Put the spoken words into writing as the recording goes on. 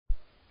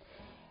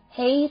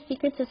Hey,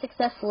 Secret to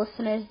Success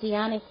listeners,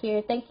 Deanna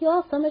here. Thank you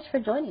all so much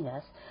for joining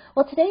us.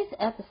 Well, today's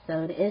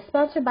episode is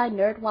sponsored by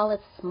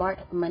NerdWallet's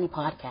Smart Money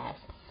Podcast.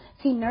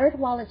 See,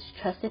 NerdWallet's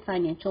trusted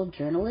financial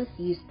journalists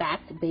use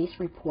fact-based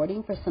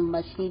reporting for some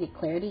much-needed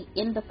clarity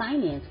in the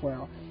finance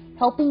world,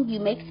 helping you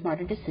make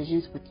smarter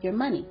decisions with your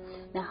money.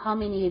 Now, how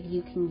many of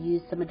you can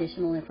use some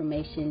additional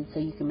information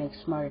so you can make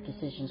smarter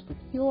decisions with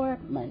your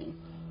money?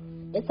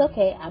 It's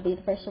okay. I'll be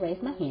the first to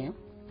raise my hand.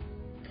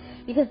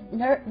 Because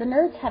the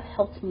nerds have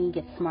helped me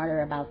get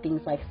smarter about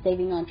things like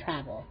saving on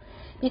travel.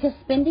 Because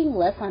spending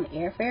less on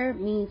airfare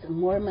means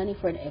more money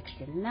for an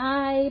extra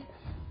night,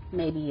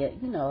 maybe a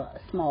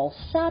small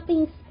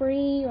shopping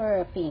spree or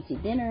a fancy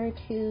dinner or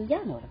two.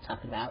 Y'all know what I'm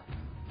talking about.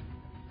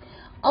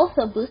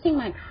 Also, boosting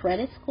my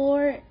credit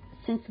score,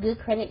 since good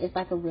credit is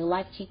like a real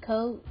life cheat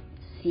code.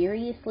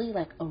 Seriously,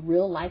 like a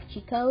real life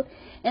cheat code.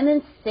 And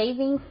then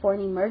saving for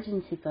an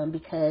emergency fund,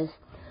 because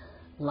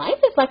life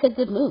is like a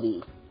good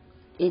movie.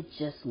 It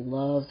just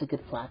loves a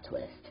good plot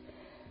twist.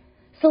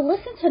 So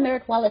listen to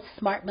NerdWallet's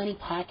Smart Money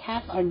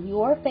Podcast on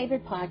your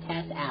favorite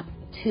podcast app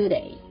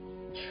today.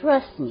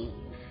 Trust me,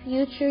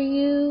 future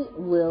you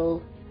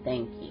will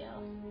thank you.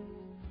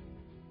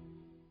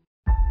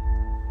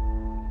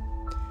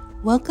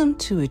 Welcome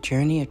to a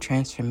journey of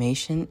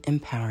transformation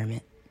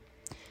empowerment.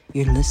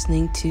 You're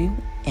listening to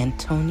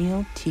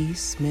Antonio T.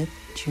 Smith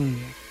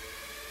Jr.,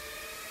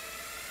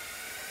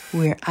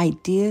 where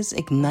ideas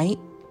ignite,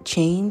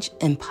 change,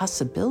 and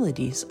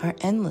possibilities are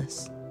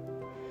endless.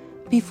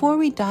 Before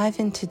we dive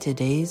into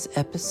today's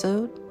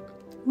episode,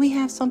 we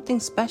have something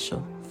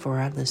special for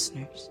our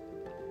listeners.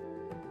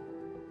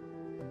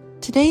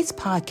 Today's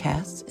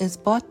podcast is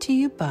brought to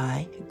you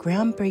by a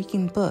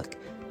groundbreaking book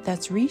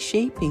that's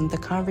reshaping the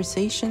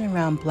conversation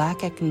around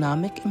Black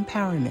economic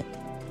empowerment.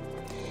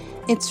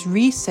 It's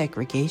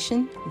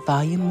Resegregation,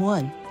 Volume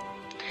 1,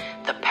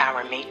 The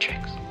Power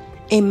Matrix,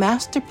 a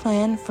master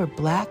plan for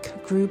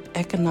Black group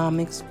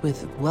economics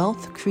with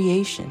wealth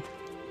creation,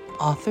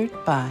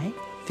 authored by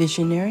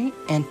visionary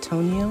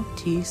Antonio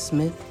T.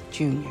 Smith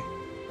Jr.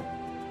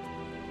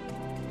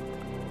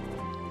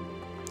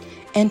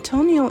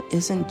 Antonio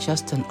isn't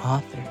just an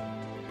author.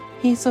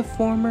 He's a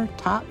former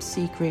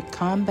top-secret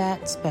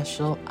combat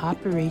special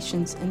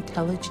operations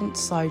intelligence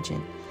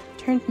sergeant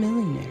turned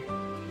millionaire.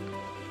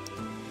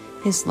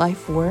 His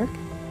life work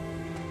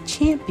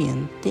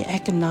championed the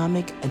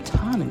economic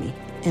autonomy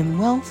and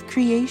wealth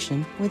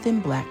creation within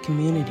Black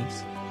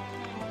communities.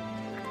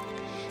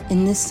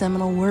 In this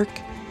seminal work,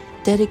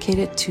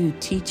 dedicated to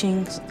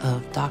teachings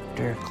of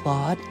Dr.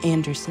 Claude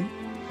Anderson,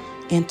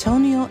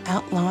 Antonio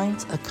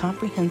outlines a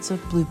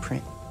comprehensive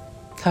blueprint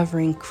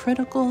covering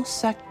critical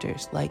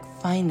sectors like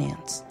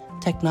finance,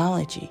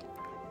 technology,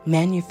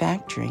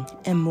 manufacturing,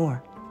 and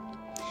more.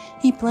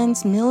 He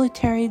blends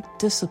military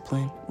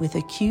discipline with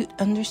acute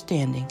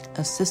understanding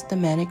of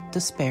systematic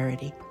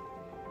disparity.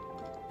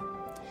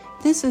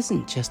 This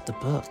isn't just a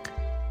book.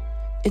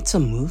 It's a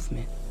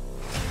movement,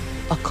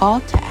 a call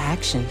to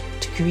action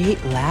to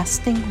create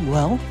lasting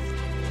wealth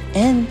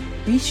and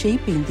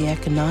reshaping the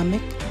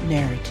economic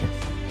narrative.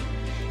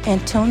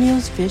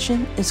 Antonio's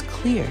vision is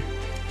clear.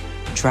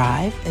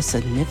 Drive a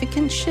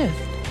significant shift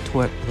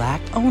toward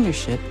Black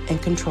ownership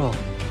and control.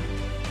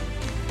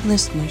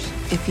 Listeners,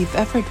 if you've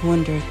ever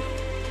wondered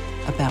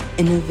about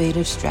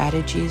innovative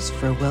strategies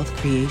for wealth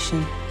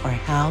creation or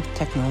how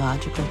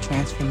technological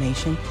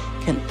transformation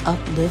can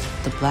uplift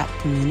the Black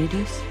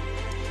communities,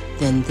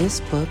 then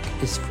this book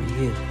is for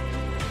you.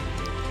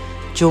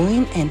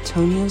 Join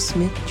Antonio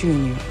Smith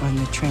Jr. on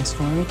the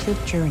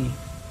transformative journey.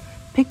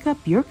 Pick up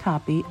your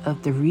copy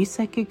of the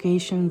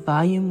Resegregation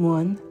Volume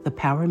 1, The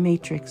Power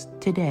Matrix,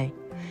 today,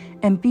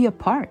 and be a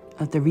part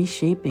of the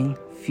reshaping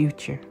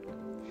future.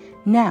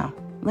 Now,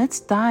 let's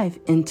dive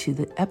into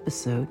the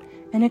episode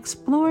and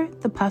explore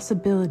the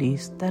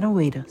possibilities that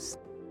await us.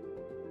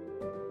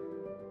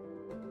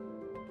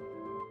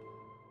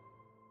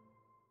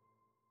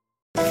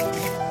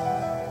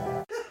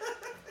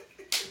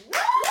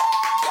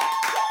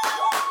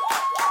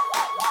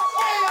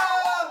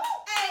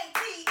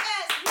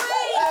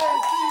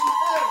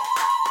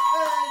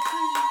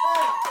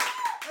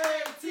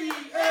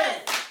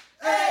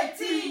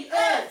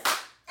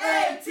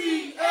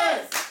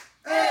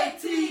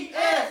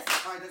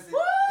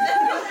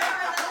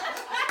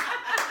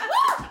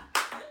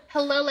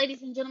 Hello,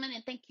 ladies and gentlemen,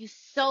 and thank you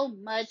so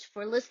much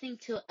for listening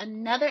to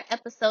another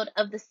episode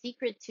of the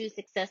Secret to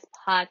Success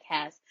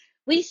podcast.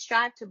 We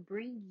strive to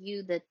bring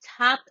you the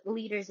top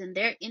leaders in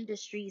their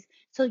industries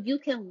so you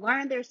can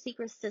learn their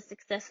secrets to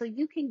success, so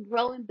you can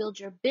grow and build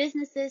your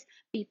businesses,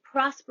 be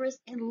prosperous,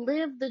 and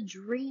live the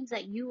dreams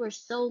that you are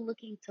so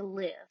looking to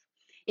live.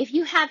 If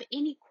you have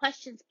any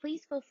questions,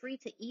 please feel free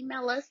to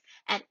email us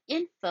at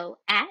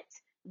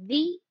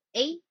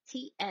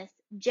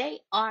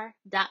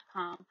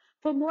info@theatsjr.com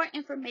for more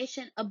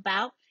information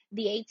about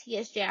the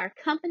ATSJR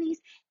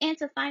companies and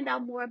to find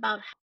out more about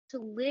how to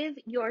live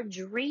your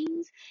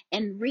dreams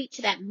and reach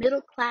that middle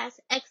class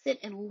exit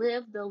and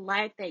live the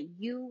life that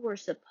you were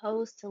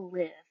supposed to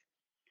live.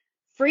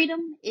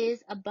 Freedom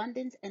is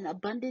abundance and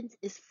abundance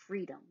is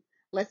freedom.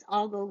 Let's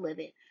all go live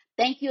it.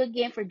 Thank you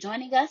again for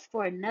joining us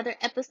for another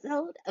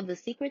episode of the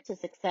Secret to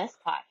Success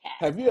podcast.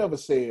 Have you ever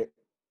said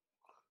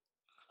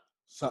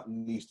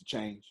something needs to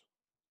change?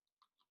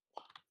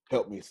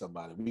 Help me,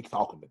 somebody. We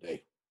talking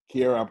today.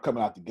 Kiara, I'm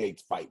coming out the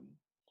gates fighting.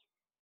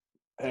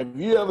 Have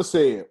you ever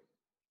said,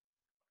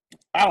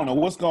 I don't know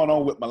what's going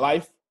on with my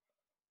life,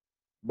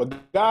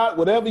 but God,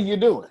 whatever you're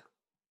doing,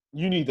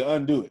 you need to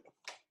undo it?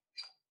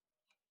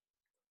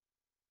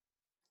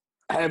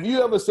 Have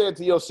you ever said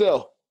to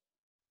yourself,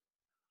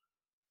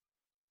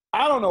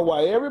 I don't know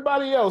why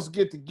everybody else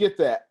get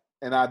that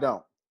and I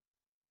don't?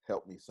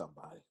 Help me,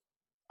 somebody.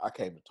 I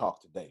came to talk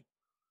today.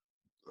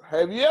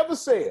 Have you ever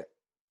said,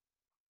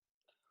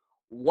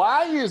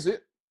 why is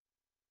it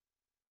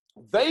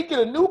they get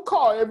a new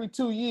car every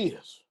 2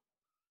 years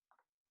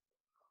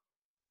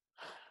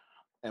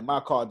and my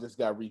car just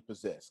got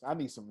repossessed? I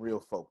need some real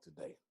folk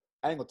today.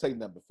 I ain't gonna take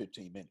nothing but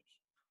 15 minutes.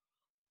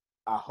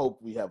 I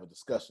hope we have a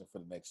discussion for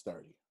the next 30.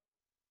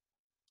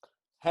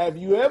 Have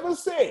you ever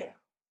said,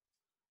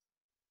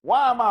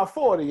 why am I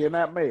 40 and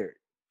not married?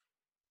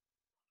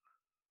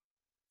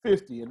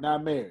 50 and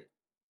not married?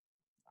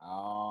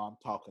 Oh, I'm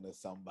talking to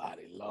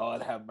somebody.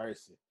 Lord have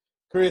mercy.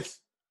 Chris,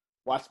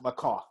 watch my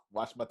car.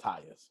 Watch my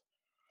tires.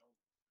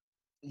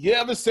 You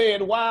ever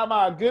said, why am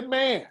I a good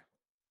man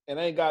and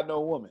ain't got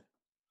no woman?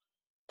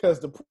 Because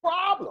the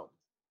problem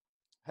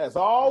has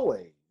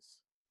always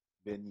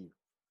been you.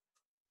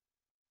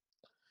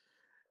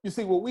 You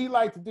see, what we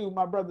like to do,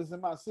 my brothers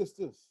and my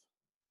sisters,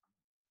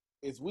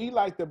 is we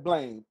like to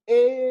blame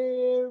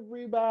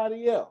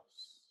everybody else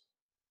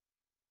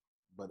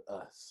but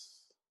us.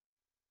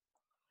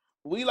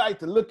 We like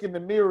to look in the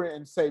mirror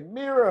and say,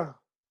 mirror,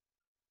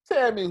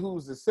 tell me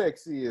who's the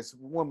sexiest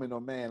woman or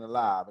man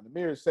alive. And the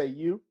mirror say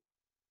you.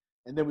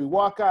 And then we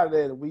walk out of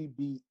there and we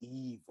be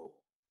evil.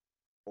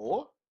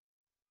 Or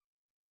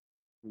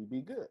we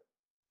be good.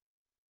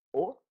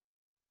 Or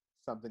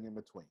something in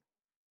between.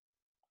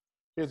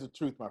 Here's the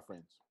truth, my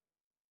friends.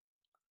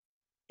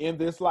 In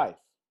this life,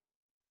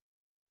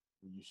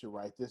 you should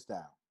write this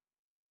down.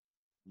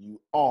 You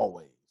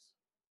always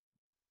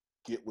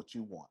get what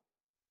you want.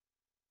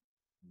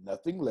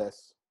 Nothing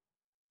less,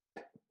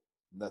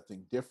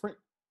 nothing different,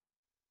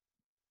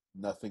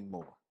 nothing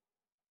more.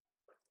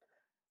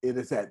 It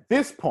is at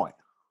this point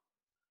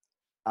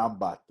I'm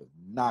about to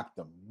knock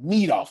the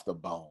meat off the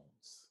bones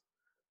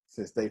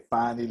since they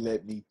finally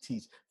let me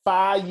teach.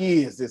 5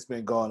 years it's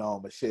been going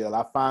on, Michelle.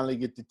 I finally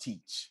get to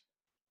teach.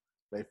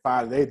 They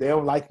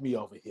don't like me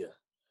over here.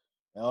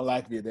 They don't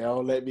like me. They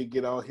don't let me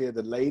get on here.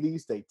 The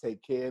ladies, they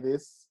take care of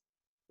this.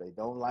 They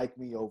don't like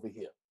me over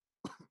here.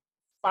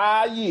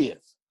 5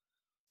 years.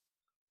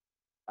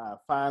 I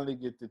finally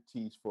get to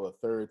teach for a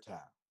third time.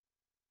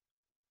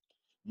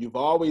 You've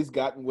always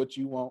gotten what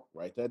you want.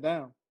 Write that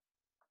down.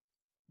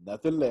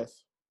 Nothing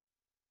less,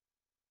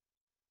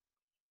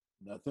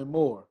 nothing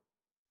more,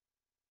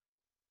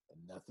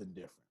 and nothing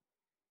different.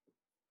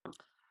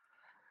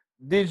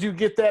 Did you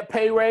get that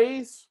pay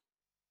raise?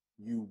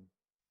 You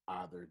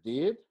either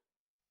did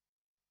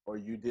or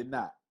you did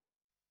not.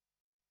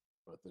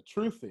 But the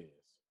truth is,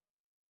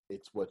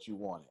 it's what you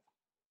wanted.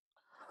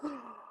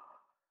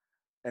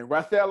 And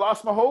right there, I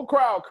lost my whole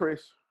crowd,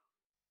 Chris.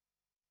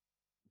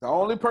 The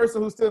only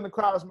person who's still in the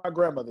crowd is my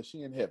grandmother.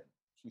 She in heaven.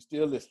 She's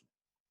still listening.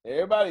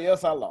 Everybody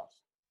else I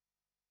lost.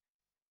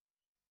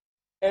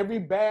 Every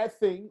bad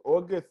thing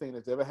or good thing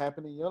that's ever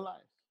happened in your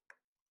life,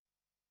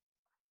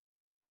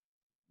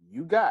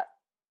 you got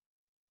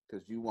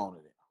because you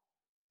wanted it.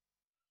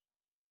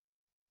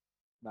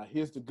 Now,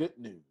 here's the good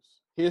news.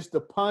 Here's the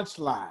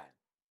punchline.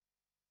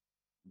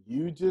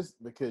 You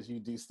just, because you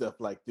do stuff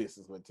like this,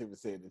 is what Timmy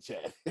said in the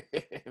chat.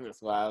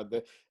 That's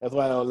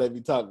why I don't let me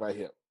talk right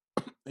here.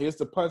 Here's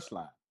the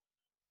punchline.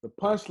 The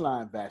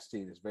punchline,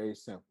 Vashti, is very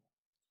simple.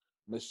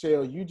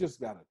 Michelle, you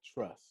just got to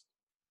trust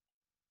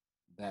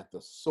that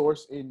the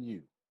source in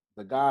you,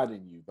 the God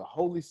in you, the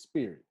Holy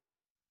Spirit,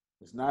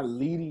 is not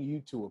leading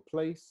you to a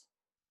place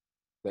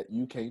that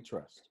you can't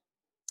trust.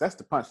 That's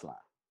the punchline.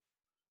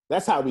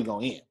 That's how we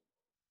going to end.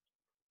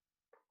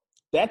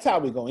 That's how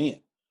we going to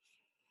end.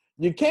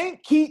 You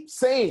can't keep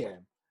saying,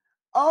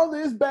 all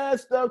this bad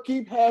stuff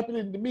keep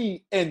happening to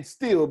me and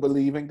still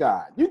believe in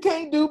God. You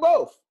can't do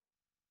both.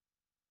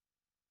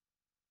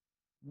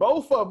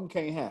 Both of them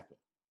can't happen.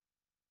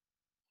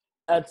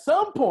 At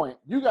some point,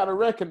 you got to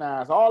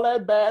recognize all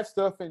that bad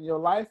stuff in your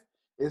life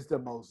is the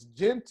most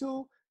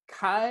gentle,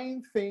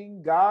 kind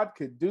thing God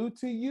could do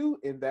to you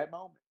in that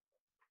moment.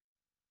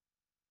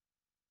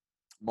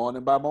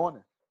 Morning by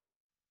morning.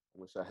 I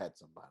wish I had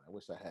somebody. I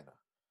wish I had a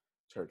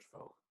church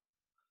folk.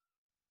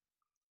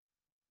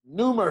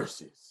 New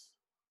mercies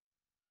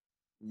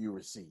you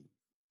receive.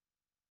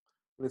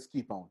 Let's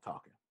keep on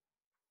talking.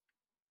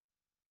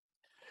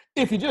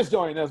 If you're just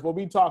joining us, what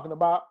we're talking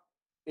about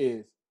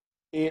is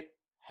you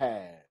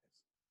have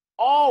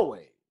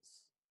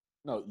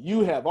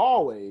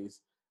always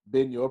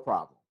been your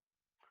problem.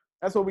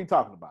 That's what we're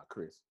talking about,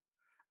 Chris.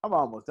 I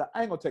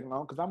ain't gonna take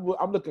long because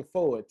I'm looking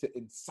forward to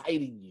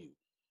inciting you.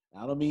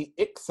 I don't mean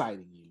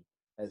exciting you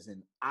as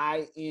in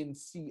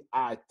Inciting.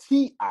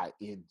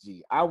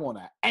 I want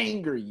to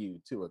anger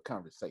you to a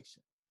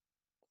conversation,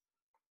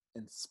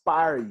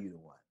 inspire you to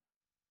one.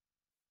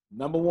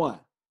 Number one,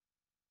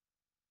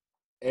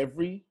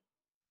 every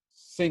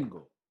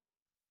single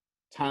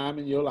time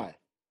in your life,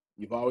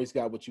 you've always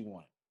got what you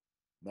want.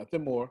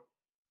 Nothing more,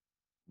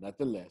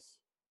 nothing less,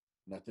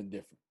 nothing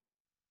different.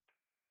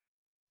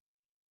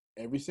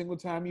 Every single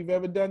time you've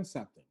ever done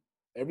something,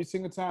 every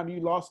single time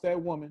you lost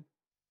that woman,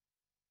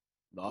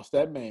 lost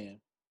that man,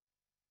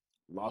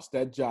 lost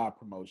that job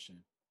promotion,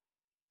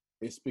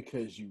 it's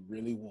because you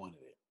really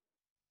wanted it.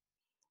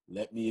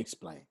 Let me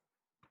explain.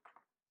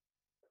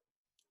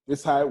 This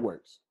is how it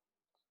works.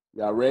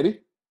 Y'all ready?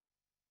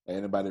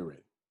 Anybody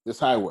ready? This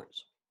is how it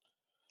works.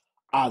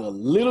 Either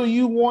little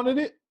you wanted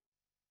it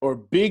or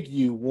big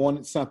you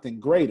wanted something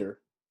greater,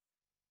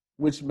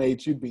 which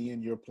made you be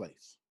in your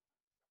place.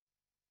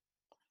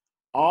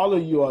 All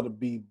of you ought to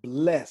be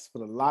blessed for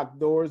the locked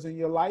doors in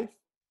your life,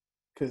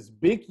 because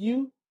big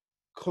you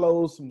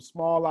closed some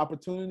small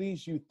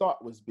opportunities you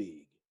thought was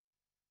big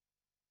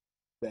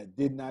that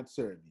did not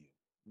serve you.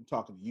 I'm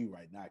talking to you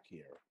right now,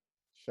 Kiara.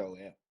 Show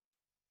him.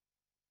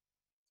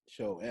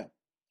 Show him.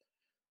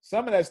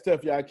 Some of that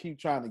stuff y'all keep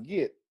trying to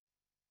get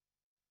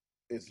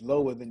is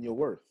lower than your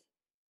worth,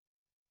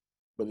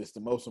 but it's the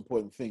most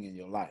important thing in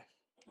your life.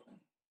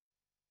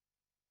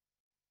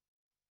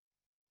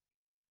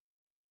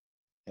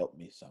 Help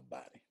me,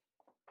 somebody.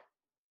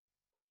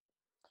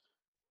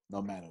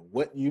 No matter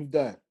what you've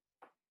done,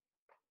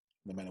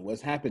 no matter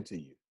what's happened to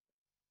you,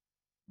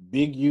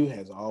 big you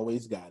has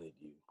always guided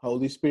you.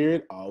 Holy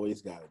Spirit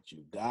always guided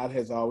you. God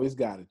has always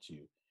guided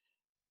you.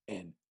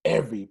 In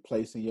every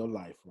place in your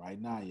life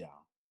right now, y'all,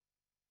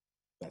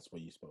 that's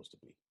where you're supposed to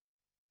be.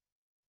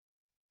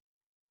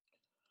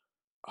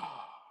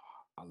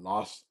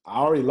 I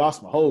already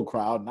lost my whole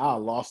crowd. Now I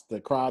lost the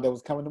crowd that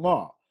was coming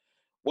tomorrow.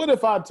 What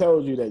if I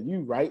told you that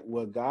you right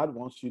where God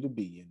wants you to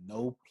be in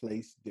no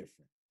place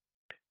different?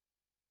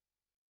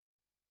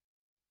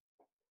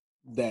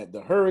 That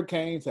the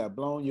hurricanes have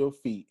blown your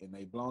feet, and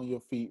they blown your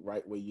feet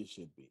right where you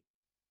should be.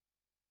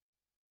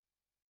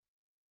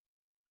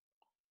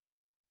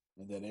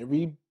 And that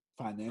every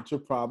financial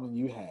problem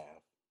you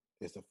have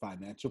is a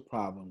financial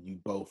problem you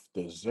both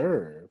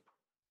deserve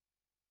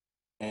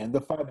and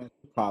the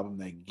financial problem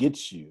that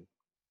gets you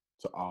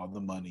to all the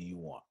money you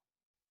want.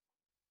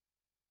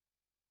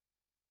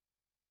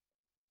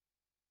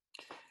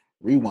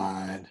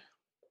 Rewind,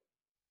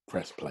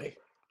 press play.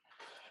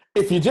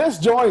 If you're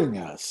just joining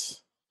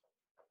us,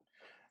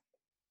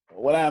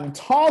 what I'm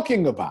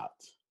talking about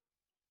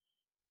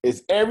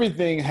is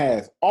everything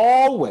has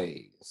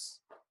always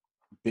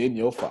been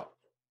your fault.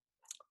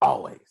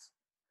 Always.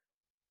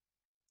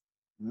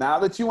 Now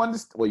that you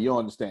understand, well, you don't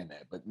understand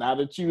that, but now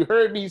that you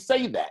heard me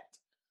say that,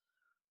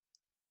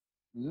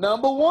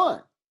 number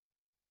one,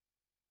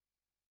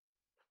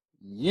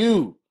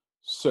 you,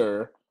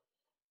 sir,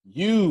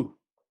 you,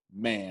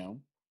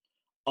 ma'am,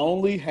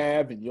 only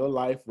have in your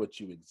life what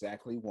you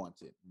exactly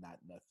wanted. Not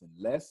nothing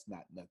less,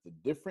 not nothing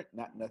different,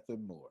 not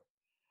nothing more.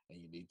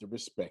 And you need to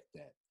respect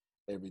that.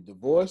 Every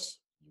divorce,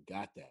 you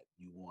got that.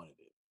 You wanted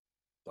it.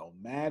 Don't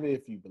matter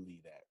if you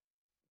believe that.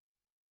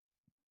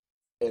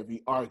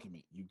 Every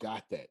argument, you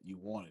got that. You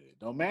wanted it.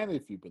 Don't matter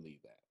if you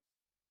believe that.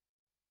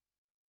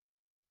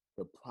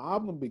 The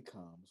problem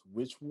becomes,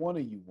 which one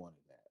of you wanted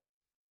that?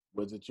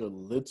 Was it your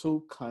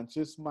little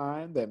conscious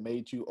mind that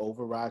made you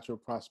override your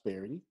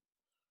prosperity?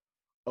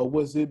 Or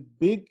was it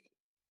big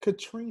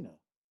Katrina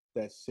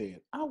that said,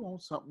 I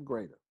want something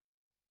greater?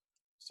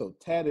 So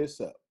tear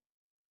this up,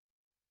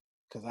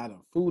 because I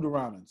done fooled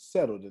around and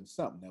settled in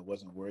something that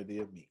wasn't worthy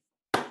of me.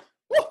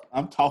 Woo!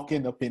 I'm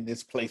talking up in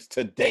this place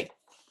today.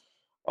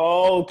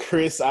 Oh,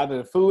 Chris, I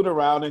done fooled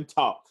around and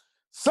talked.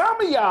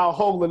 Some of y'all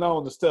holding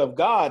on to stuff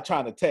God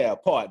trying to tear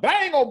apart.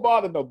 That ain't gonna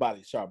bother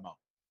nobody, Charmant.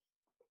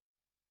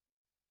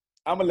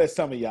 I'm gonna let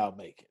some of y'all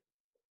make it.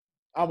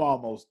 I'm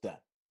almost done.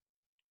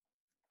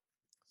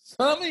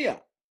 Some of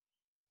y'all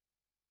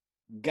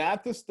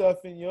got the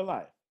stuff in your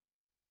life.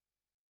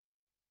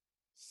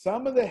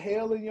 Some of the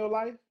hell in your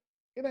life,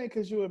 it ain't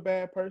because you're a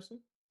bad person.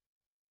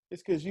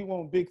 It's because you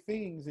want big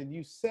things and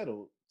you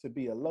settled to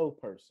be a low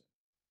person.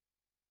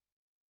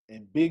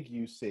 And Big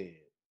you said,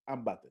 I'm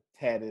about to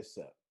tear this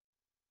up.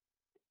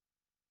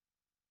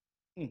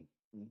 Mm,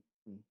 mm,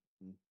 mm,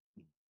 mm,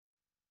 mm.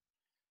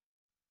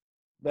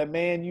 That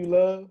man you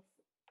love,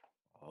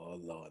 oh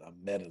Lord,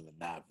 I'm meddling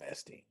now,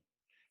 Vastine.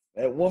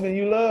 That woman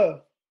you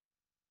love,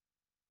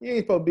 you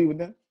ain't supposed to be with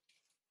them.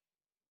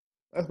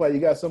 That's why you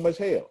got so much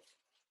hell.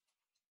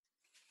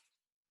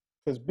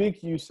 Because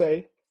Big you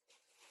say,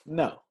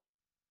 no,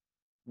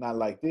 not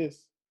like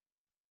this.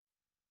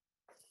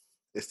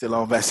 It's still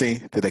on,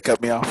 Vastine? Did they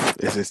cut me off?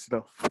 Is it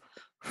still on?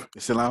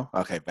 It's still on?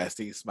 Okay,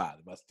 Vastine smiled.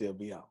 It must still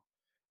be on.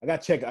 I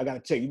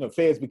gotta check. You know,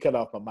 feds be cut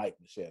off my mic,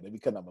 Michelle. They be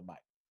cutting off my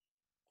mic.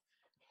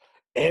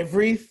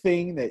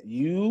 Everything that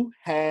you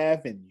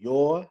have in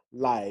your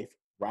life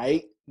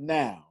right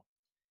now,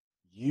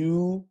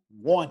 you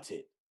want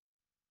it.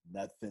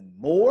 Nothing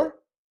more,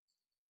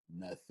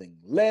 nothing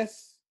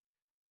less,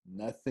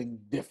 Nothing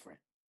different.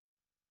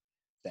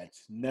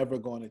 That's never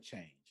going to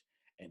change.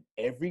 And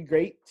every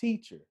great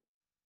teacher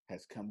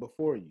has come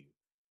before you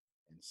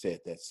and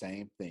said that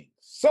same thing.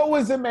 So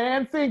is a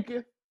man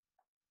thinketh,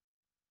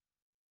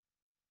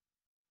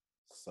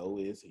 so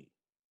is he.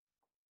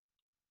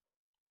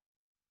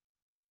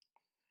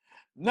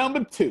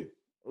 Number 2.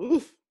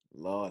 Oof,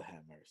 Lord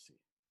have mercy.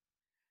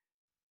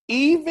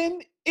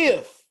 Even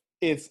if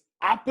it's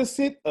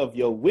opposite of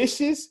your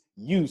wishes,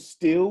 you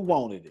still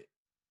wanted it.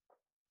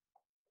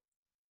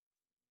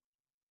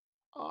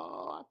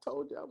 Oh, I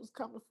told you I was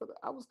coming for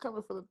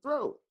the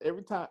throat.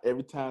 Every time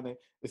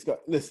let's go.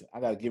 Listen, I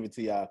gotta give it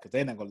to y'all because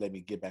they're not gonna let me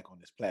get back on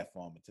this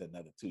platform until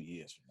another 2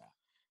 years from now.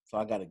 So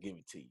I gotta give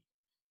it to you.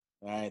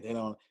 All right, they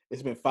don't.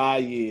 It's been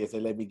 5 years. They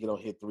let me get on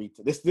here 3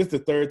 times. This is the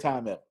 3rd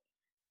time ever.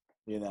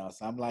 You know,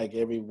 so I'm like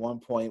every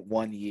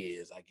 1.1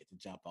 years I get to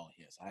jump on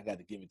here. So I got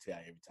to give it to you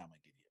every time I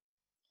get here.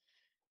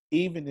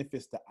 Even if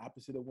it's the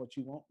opposite of what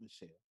you want,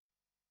 Michelle,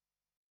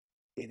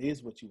 it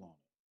is what you want.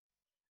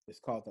 It's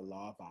called the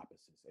law of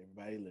opposites.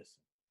 Everybody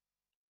listen.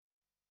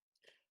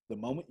 The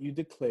moment you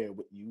declare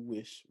what you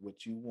wish,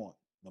 what you want,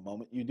 the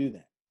moment you do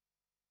that,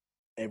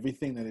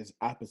 everything that is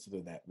opposite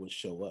of that will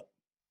show up.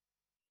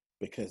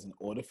 Because in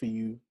order for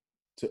you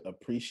to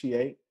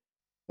appreciate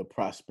the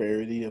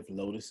prosperity of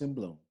Lotus and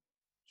Bloom,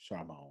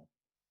 Charmone,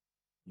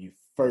 you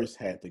first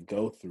had to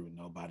go through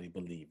nobody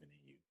believing in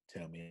you.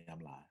 Tell me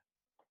I'm lying.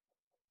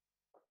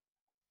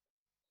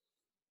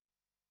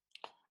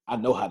 I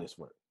know how this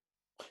works.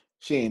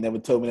 She ain't never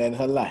told me that in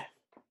her life.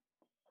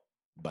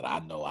 But I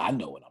know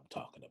what I'm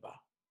talking about.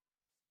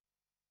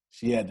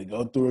 She had to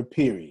go through a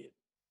period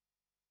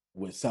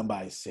where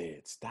somebody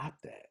said,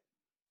 stop that.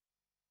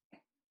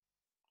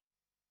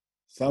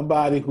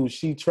 Somebody who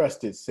she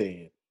trusted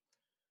said,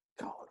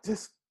 go,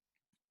 just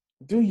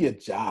do your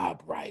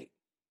job right.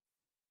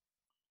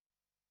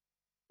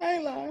 I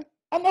ain't lying.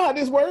 I know how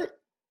this works.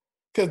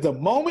 Because the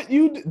moment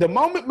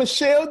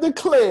Michelle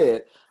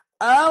declared,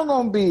 I'm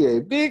going to be a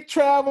big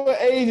travel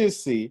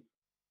agency,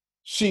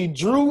 she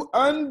drew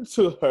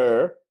unto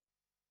her.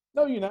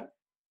 No, you're not.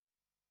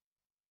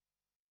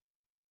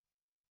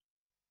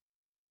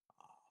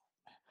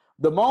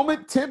 The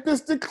moment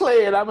Tempest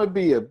declared, I'm going to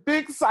be a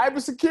big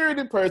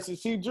cybersecurity person,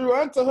 she drew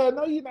unto her.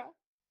 No, you're not.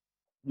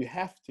 You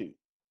have to.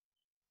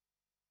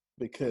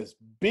 Because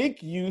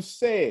Big U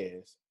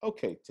says,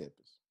 okay,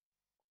 Tempest,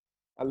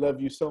 I love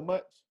you so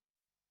much.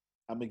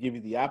 I'm going to give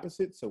you the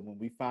opposite. So when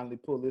we finally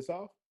pull this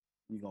off,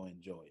 you're going to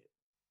enjoy it.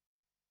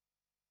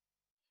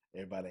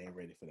 Everybody ain't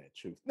ready for that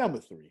truth. Number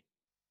 3.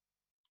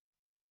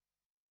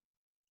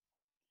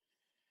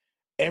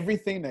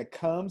 Everything that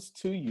comes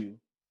to you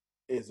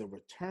is a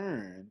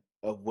return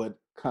of what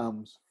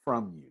comes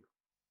from you.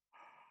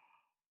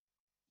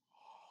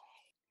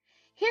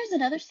 Here's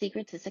another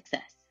secret to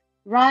success.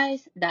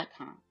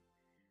 Rise.com.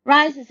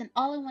 Rise is an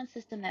all-in-one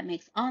system that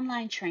makes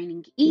online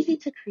training easy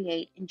to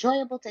create,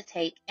 enjoyable to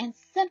take, and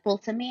simple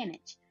to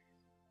manage.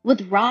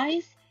 With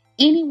Rise,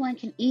 anyone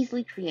can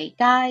easily create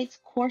guides,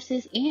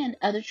 courses, and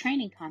other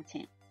training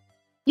content.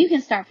 You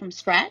can start from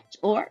scratch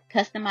or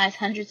customize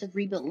hundreds of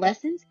rebuilt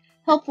lessons,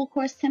 helpful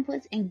course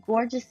templates, and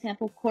gorgeous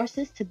sample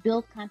courses to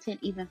build content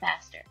even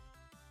faster.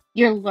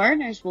 Your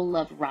learners will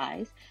love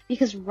Rise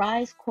because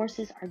Rise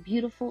courses are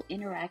beautiful,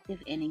 interactive,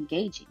 and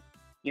engaging.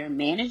 Your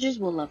managers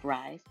will love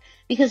Rise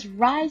because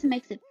Rise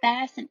makes it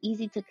fast and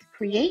easy to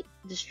create,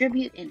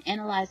 distribute, and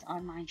analyze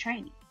online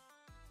training.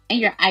 And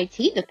your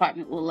IT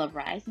department will love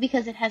Rise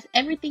because it has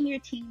everything your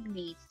team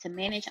needs to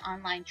manage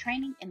online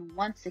training in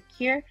one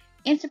secure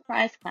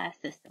enterprise class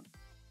system.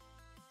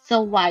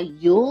 So why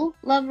you'll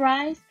love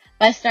Rise?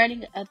 By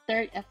starting a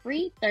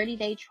free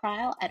 30-day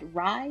trial at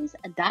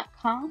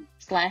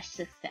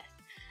rise.com/success.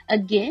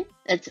 Again,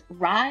 that's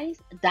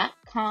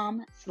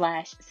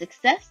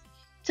rise.com/success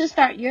to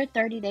start your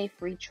 30-day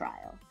free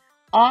trial.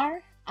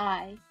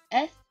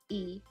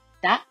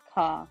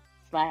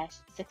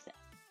 RISE.com/success.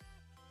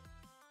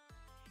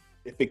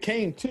 If it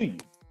came to you,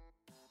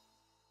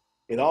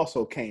 it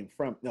also came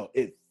from, no,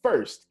 it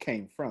first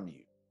came from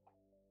you.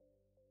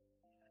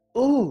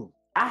 Ooh,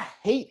 I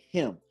hate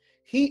him.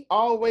 He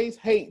always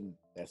hating.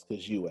 That's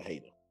because you a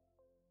hater.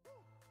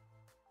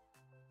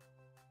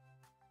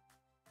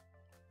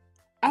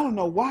 I don't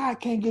know why I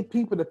can't get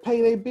people to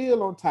pay their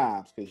bill on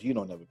time, because you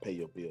don't ever pay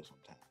your bills on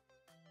time.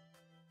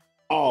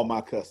 All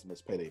my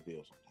customers pay their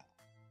bills on time.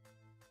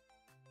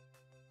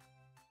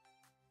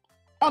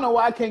 I don't know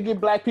why I can't get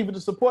black people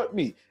to support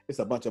me. It's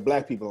a bunch of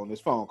black people on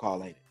this phone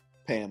call, ain't it?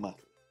 Paying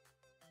monthly.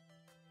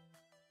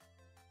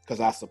 Because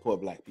I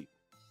support black people.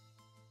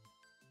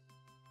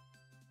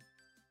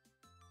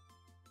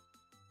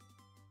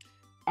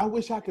 I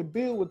wish I could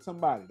build with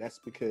somebody. That's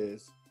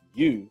because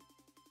you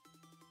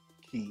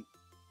keep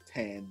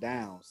tearing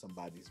down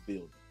somebody's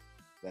building.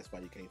 That's why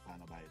you can't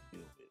find nobody to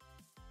build with.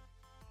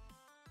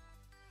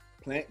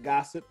 Plant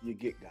gossip, you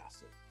get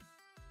gossip.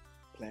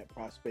 Plant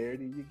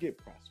prosperity, you get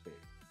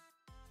prosperity.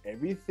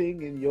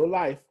 Everything in your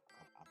life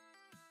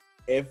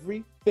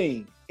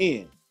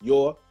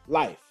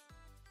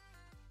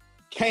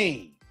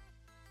came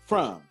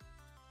from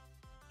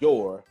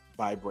your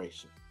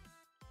vibration.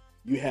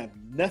 You have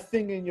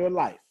nothing in your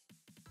life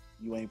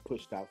you ain't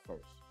pushed out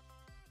first.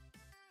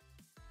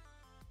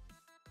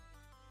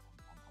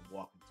 I'm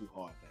walking too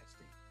hard,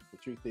 Bastille. The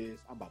truth is,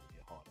 I'm about to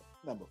get harder.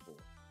 Number 4.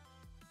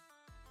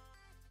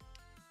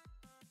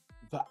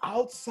 The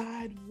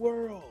outside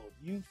world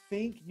you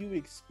think you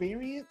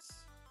experience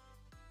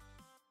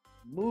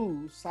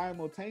moves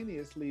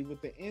simultaneously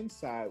with the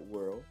inside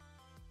world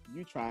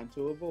you're trying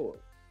to avoid.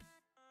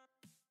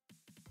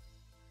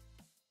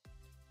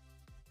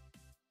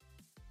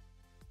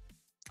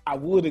 I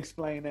would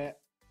explain that.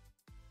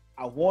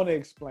 I want to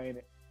explain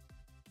it.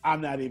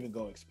 I'm not even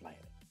going to explain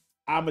it.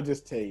 I'm going to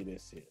just tell you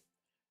this here.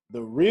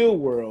 The real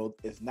world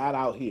is not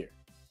out here.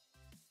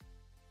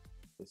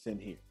 It's in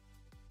here.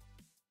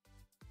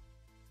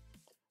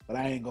 But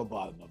I ain't going to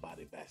bother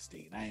nobody,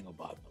 Bastille. I ain't going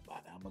to bother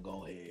nobody. I'm going to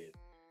go ahead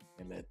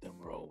and let them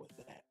roll with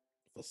that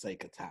for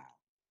sake of time.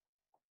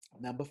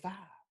 Number 5.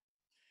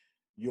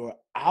 Your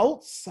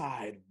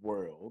outside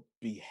world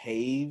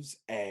behaves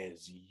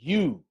as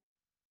you.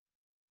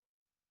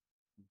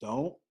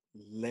 Don't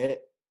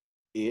let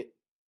it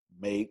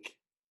make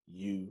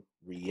you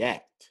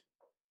react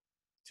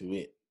to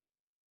it.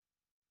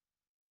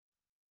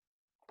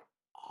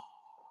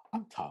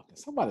 I'm talking.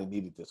 Somebody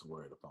needed this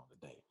word upon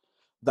today.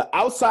 The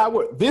outside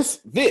world,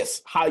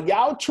 this, how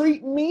y'all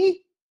treat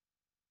me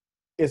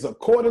is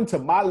according to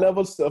my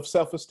levels of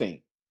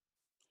self-esteem.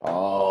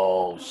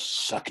 Oh,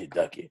 shucky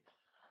ducky.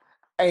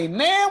 Ain't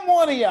damn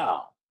one of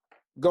y'all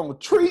gonna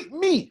treat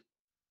me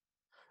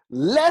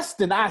less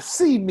than I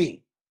see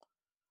me.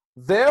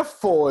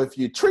 Therefore, if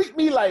you treat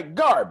me like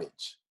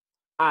garbage,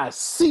 I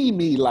see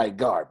me like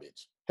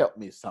garbage. Help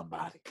me,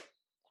 somebody.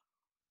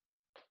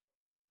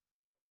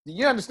 Do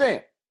you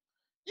understand?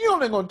 You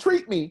only gonna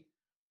treat me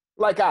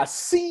like I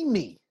see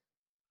me.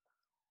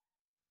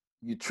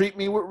 You treat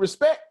me with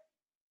respect,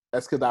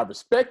 that's because I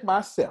respect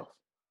myself.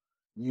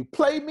 You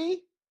play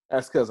me,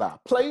 that's because I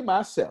play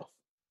myself.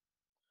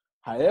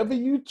 However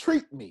you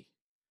treat me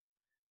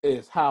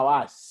is how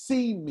I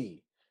see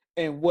me.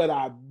 And what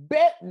I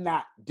bet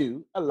not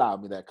do, allow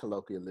me that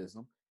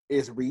colloquialism,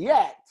 is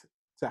react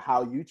to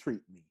how you treat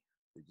me.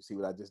 Did you see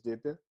what I just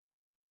did there?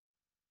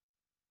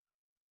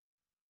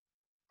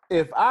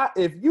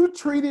 If you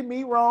treated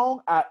me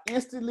wrong, I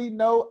instantly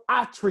know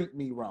I treat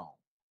me wrong.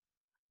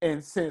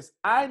 And since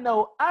I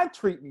know I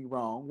treat me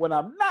wrong, what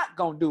I'm not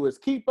going to do is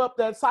keep up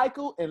that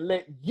cycle and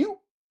let you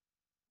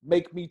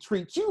make me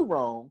treat you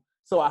wrong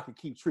so I can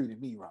keep treating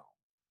me wrong.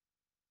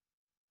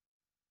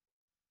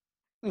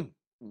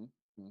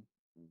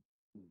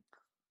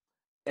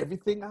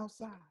 Everything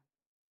outside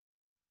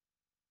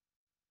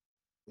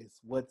is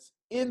what's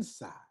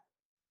inside.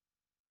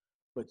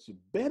 But you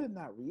better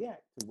not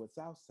react to what's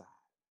outside.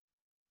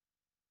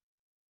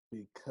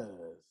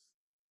 Because,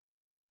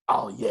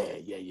 oh yeah.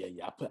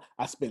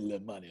 I spent a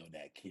little money on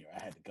that, Kira.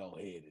 I had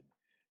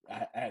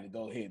to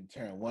go ahead and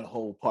turn one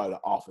whole part of the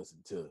office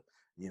into,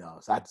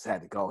 so I just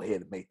had to go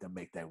ahead and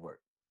make that work.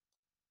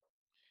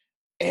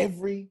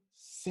 Every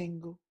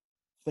single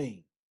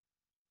thing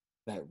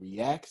that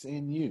reacts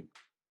in you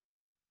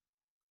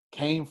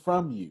came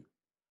from you,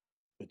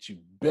 but you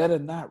better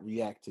not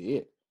react to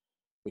it,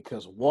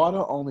 because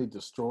water only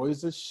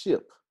destroys a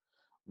ship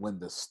when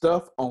the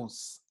stuff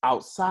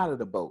outside of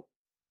the boat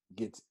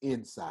gets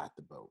inside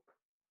the boat.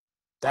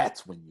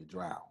 That's when you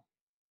drown.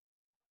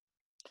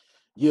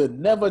 You'll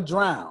never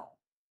drown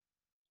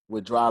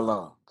with dry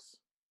lungs.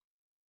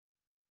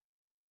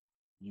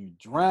 You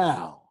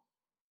drown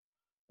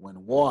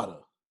when water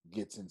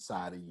gets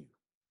inside of you.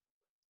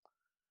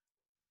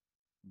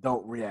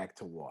 Don't react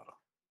to water.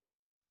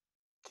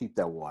 Keep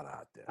that water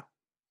out there.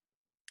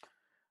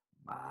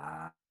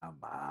 My.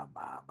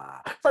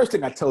 First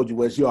thing I told you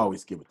was you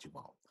always get what you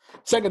want.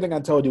 Second thing I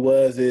told you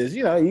is,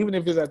 even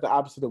if it's at the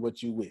opposite of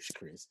what you wish,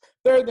 Chris.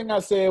 Third thing I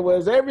said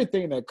was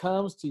everything that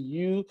comes to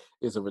you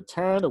is a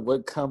return of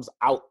what comes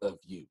out of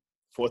you.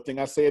 Fourth thing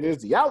I said is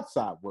the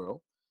outside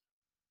world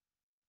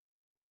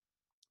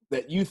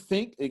that you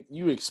think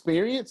you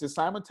experience is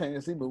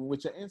simultaneously moving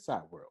with your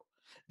inside world.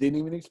 Didn't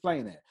even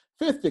explain that.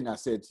 Fifth thing I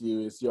said to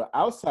you is your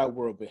outside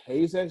world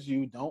behaves as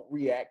you, don't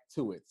react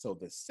to it. So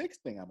the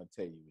sixth thing I'm going to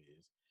tell you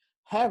is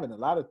having a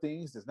lot of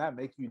things does not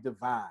make you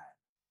divine.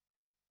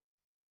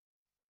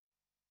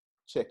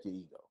 Check your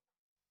ego.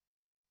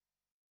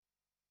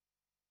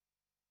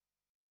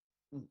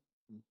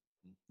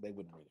 They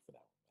wouldn't read it for that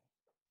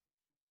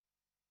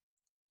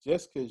one.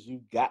 Just because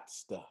you got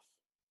stuff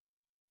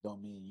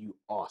don't mean you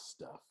are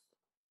stuff.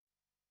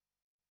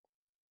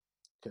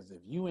 Because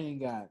if you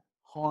ain't got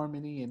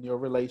harmony in your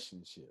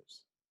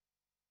relationships,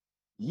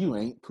 you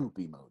ain't poop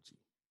emoji.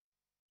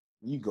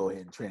 You go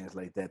ahead and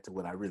translate that to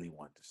what I really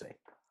want to say.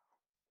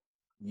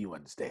 You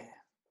understand.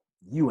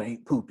 You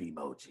ain't poop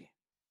emoji.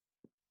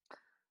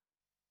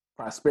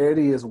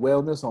 Prosperity is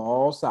wellness on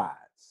all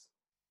sides.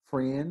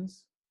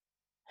 Friends,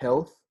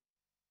 health,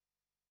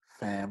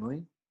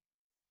 family.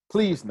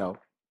 Please know,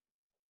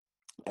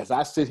 as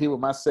I sit here with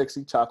my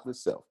sexy chocolate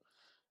self,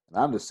 and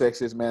I'm the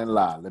sexiest man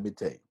alive, let me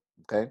tell you,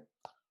 okay?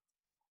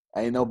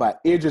 Ain't nobody.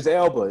 Idris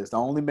Elba is the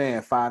only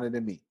man finer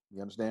than me.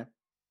 You understand?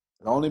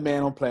 The only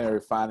man on planet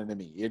Earth finer than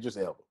me. Idris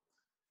Elba.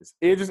 It's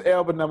Idris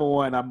Elba number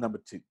one. I'm number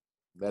two.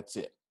 That's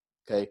it.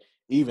 Okay.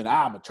 Even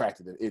I'm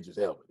attracted to Idris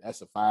Elba.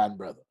 That's a fine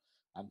brother.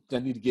 I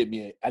need to get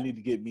me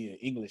an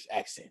English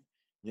accent.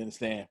 You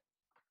understand?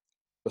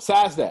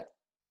 Besides that,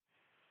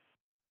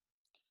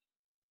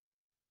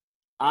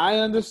 I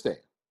understand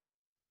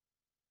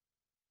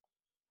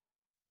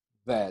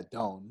that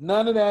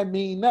none of that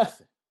mean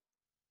nothing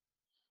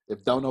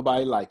if don't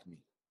nobody like me.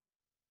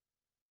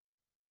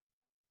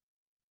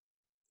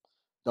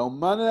 Don't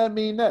none of that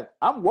mean nothing.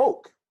 I'm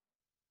woke,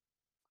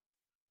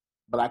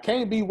 but I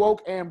can't be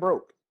woke and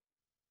broke.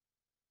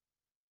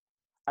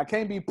 I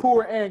can't be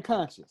poor and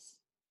conscious.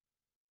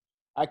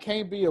 I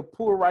can't be a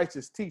poor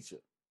righteous teacher.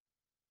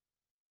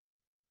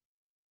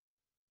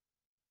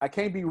 I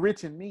can't be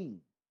rich and mean.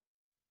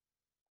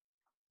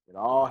 It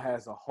all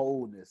has a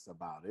wholeness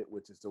about it,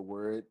 which is the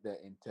word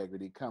that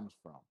integrity comes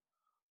from.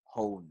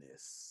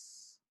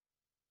 Wholeness.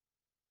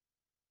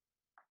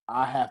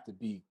 I have to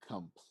be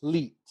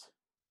complete.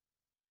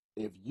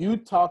 If you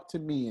talk to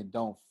me and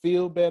don't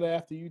feel better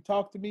after you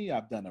talk to me,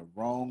 I've done a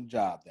wrong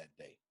job that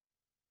day.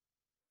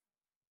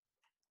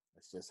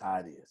 That's just how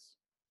it is.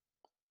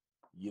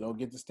 You don't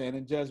get to stand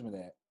in judgment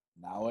at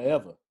now or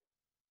ever,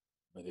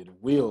 but it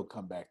will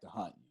come back to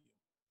haunt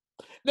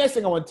you. Next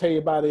thing I want to tell you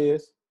about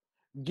is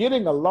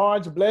getting a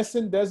large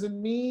blessing doesn't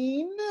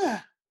mean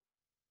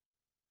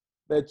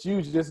that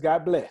you just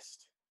got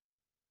blessed.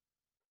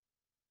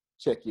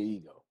 Check your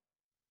ego.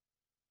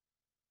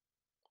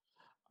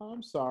 Oh,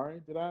 I'm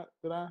sorry. Did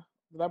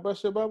I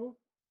bust your bubble?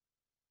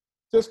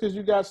 Just because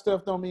you got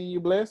stuff don't mean you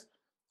blessed.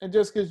 And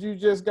just because you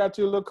just got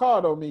your little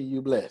car don't mean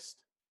you blessed.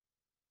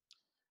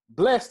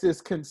 Blessed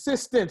is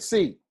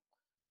consistency.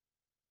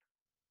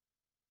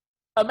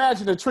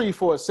 Imagine a tree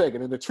for a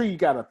second, and the tree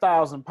got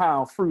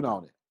 1,000-pound fruit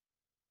on it.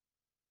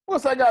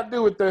 What's that got to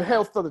do with the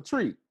health of the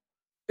tree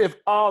if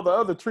all the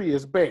other tree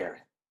is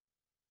barren?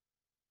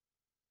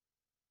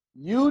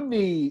 You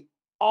need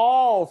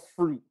all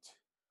fruit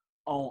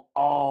on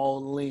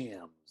all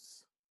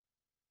limbs.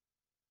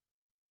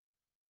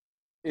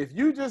 If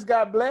you just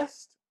got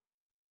blessed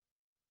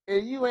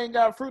and you ain't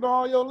got fruit on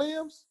all your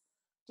limbs,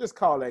 just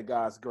call that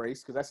God's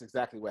grace, because that's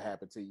exactly what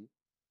happened to you.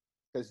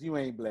 Because you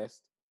ain't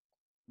blessed.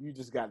 You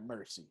just got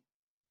mercy.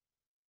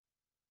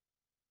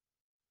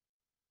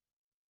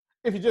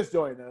 If you just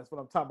joined us, what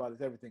I'm talking about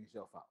is everything's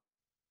your fault.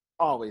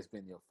 Always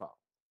been your fault.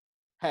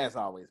 Has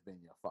always been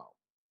your fault.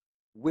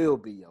 Will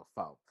be your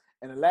fault.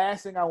 And the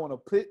last thing I want to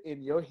put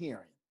in your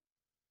hearing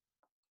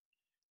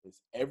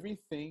is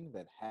everything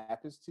that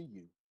happens to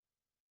you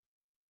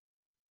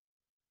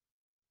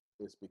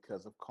is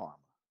because of karma.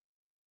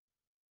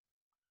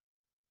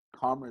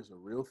 Karma is a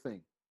real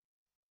thing.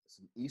 It's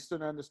an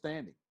Eastern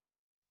understanding.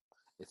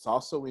 It's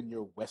also in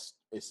your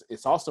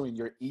it's also in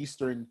your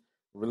Eastern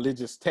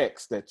religious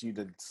text that you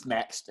done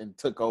snatched and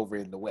took over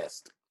in the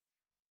West.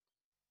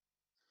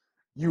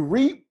 You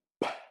reap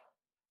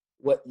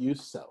what you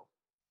sow.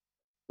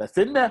 That's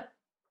in there.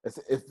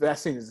 If that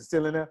scene is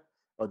still in there,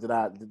 or did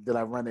I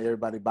run to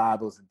everybody's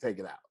Bibles and take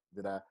it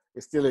out?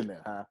 It's still in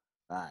there, huh?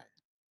 All right.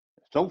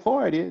 So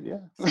far, it is, yeah.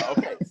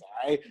 Okay, so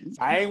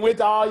I ain't went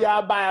to all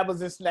y'all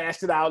Bibles and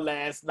snatched it out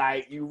last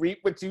night. You reap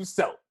what you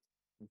sow.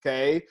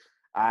 Okay,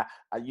 I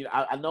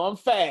know I'm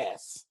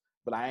fast,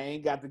 but I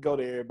ain't got to go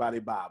to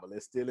everybody's Bible.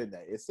 It's still in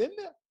there. It's in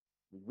there.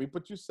 You reap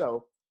what you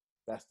sow.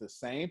 That's the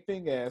same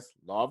thing as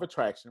law of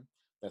attraction.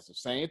 That's the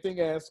same thing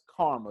as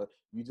karma.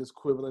 You just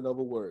quibbling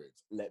over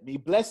words. Let me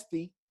bless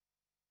thee.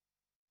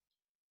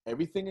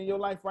 Everything in your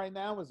life right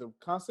now is a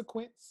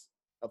consequence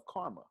of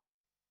karma.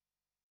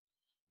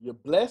 You're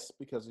blessed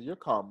because of your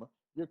karma.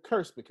 You're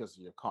cursed because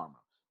of your karma.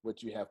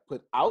 What you have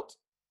put out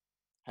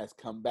has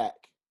come back.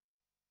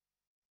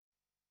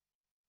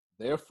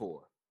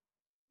 Therefore,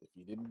 if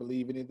you didn't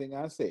believe anything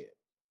I said,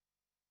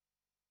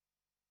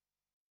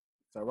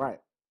 it's all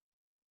right.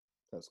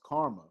 Because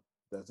karma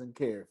doesn't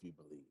care if you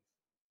believe.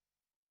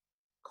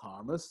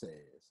 Karma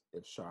says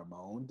if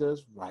Charmone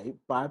does right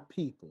by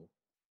people,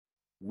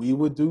 we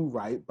will do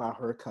right by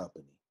her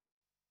company.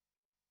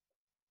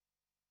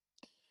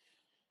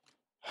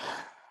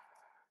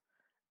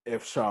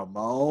 If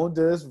Charmone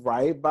does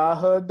right by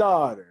her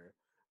daughter,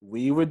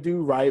 we would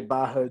do right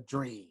by her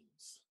dreams.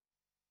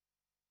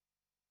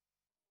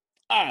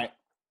 All right.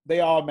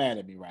 They all mad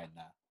at me right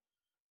now.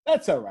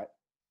 That's all right.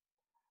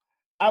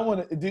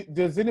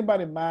 Does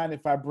anybody mind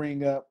if I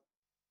bring up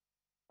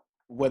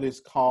what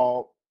is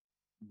called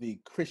the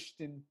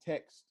Christian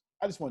text?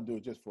 I just want to do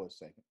it just for a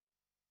second.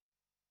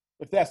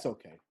 If that's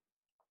okay.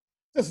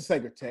 Just a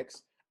sacred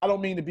text. I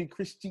don't mean to be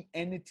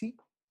Christianity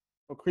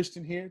or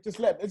Christian here. Just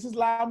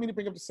allow me to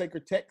bring up the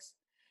sacred text.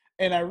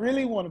 And I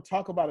really want to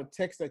talk about a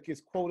text that gets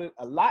quoted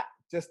a lot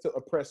just to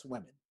oppress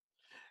women.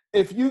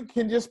 If you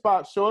can just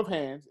spot, show of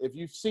hands, if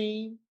you've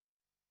seen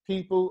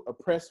people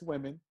oppress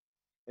women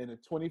in the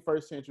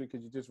 21st century,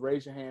 could you just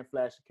raise your hand,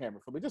 flash the camera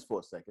for me, just for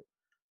a second?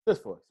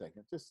 Just for a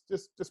second.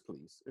 Just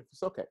please, if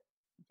it's okay.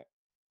 Okay.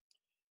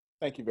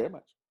 Thank you very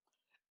much.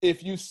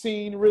 If you've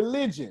seen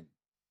religion,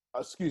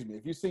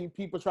 if you've seen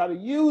people try to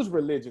use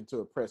religion to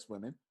oppress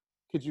women,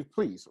 could you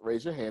please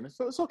raise your hand?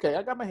 So it's okay.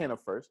 I got my hand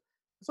up first.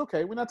 It's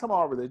okay. We're not talking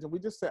about religion. We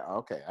just said,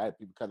 okay, I had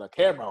people cut our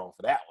camera on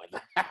for that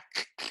one.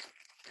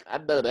 I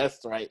know that's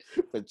right,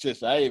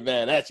 Patricia. I ain't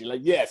mad at you.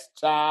 Like, yes,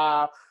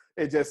 child.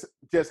 It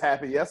just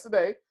happened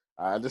yesterday.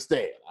 I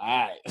understand.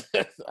 All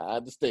right. I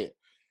understand.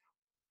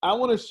 I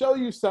want to show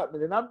you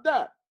something, and I'm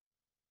done.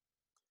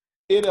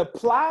 It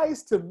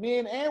applies to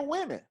men and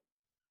women,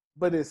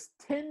 but it's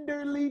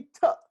tenderly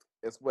tucked,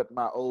 is what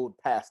my old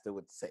pastor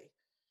would say.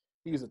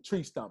 He was a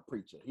tree stump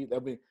preacher. He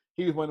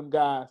was one of them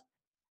guys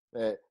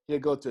that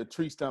he'd go to a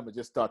tree stump and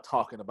just start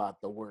talking about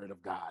the word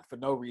of God for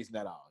no reason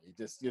at all.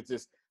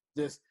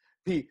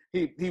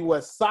 He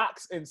wore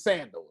socks and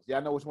sandals.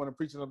 Y'all know which one of the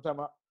preachers I'm talking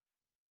about?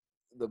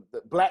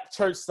 The black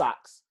church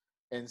socks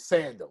and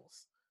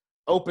sandals,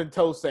 open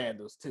toe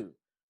sandals too,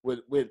 with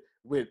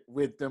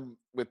them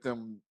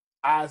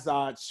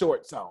Izod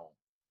shorts on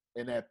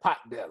and that pot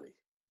belly.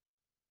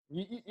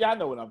 Y'all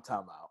know what I'm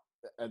talking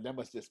about. That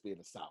must just be in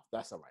the South.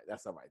 That's all right.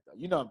 That's all right, though.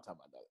 You know what I'm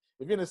talking about, though.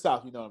 If you're in the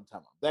South, you know what I'm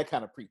talking about. That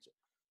kind of preacher.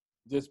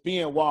 Just be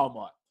in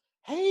Walmart.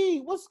 Hey,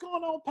 what's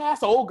going on,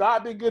 Pastor? Oh,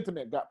 God been good to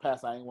me. God,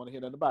 Pastor, I ain't want to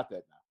hear nothing about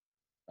that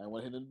now. I ain't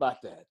want to hear nothing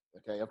about that.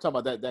 Okay? I'm talking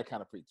about that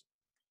kind of preacher.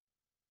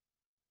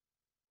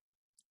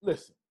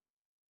 Listen.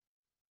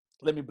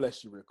 Let me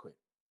bless you real quick.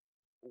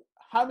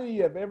 How many of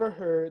you have ever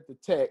heard the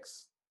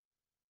text,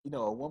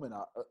 a woman,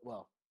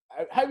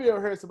 have you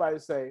ever heard somebody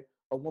say,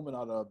 a woman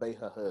ought to obey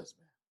her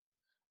husband?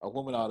 A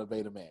woman ought to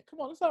obey the man. Come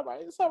on, it's all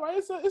right. It's all right.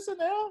 It's in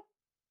there.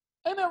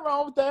 Ain't nothing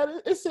wrong with that.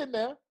 It's in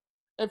there.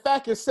 In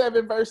fact, it's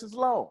 7 verses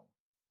long.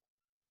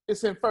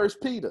 It's in 1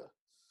 Peter,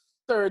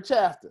 3rd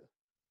chapter,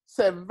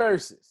 7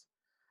 verses.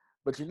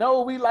 But you know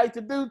what we like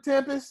to do,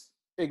 Tempest?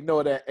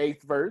 Ignore that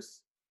 8th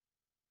verse.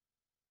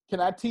 Can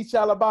I teach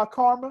y'all about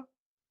karma?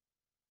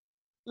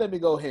 Let me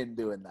go ahead and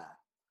do it now.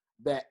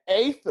 That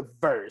 8th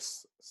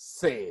verse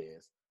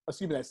says, that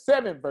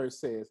 7th verse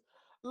says,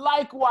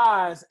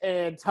 likewise,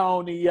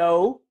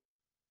 Antonio.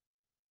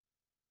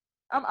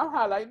 I'm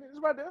highlighting it. It's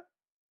right there.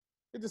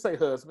 It just say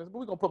husbands, but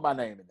we're going to put my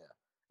name in there.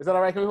 Is that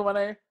all right? Can we put my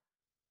name?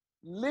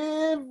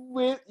 Live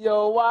with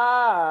your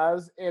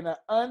wives in an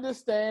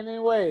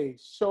understanding way.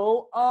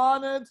 Show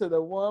honor to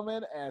the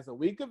woman as a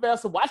weaker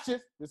vessel. Watch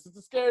this. This is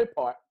the scary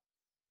part.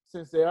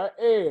 Since they are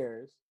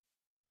heirs,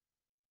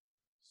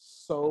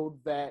 so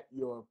that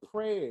your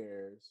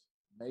prayers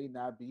may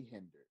not be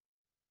hindered.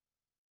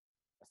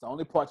 That's the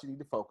only part you need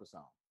to focus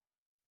on.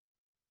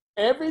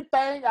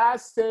 Everything I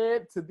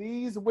said to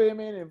these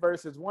women in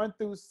verses 1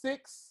 through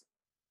 6,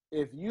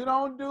 if you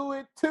don't do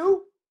it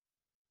too,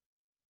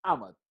 I'm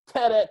going to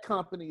tear that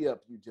company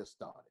up you just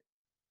started.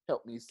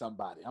 Help me,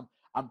 somebody.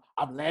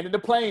 I'm landing the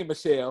plane,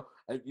 Michelle.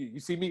 You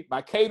see me?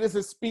 My cadence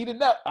is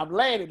speeding up. I'm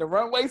landing. The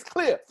runway's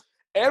clear.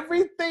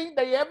 Everything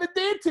they ever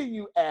did to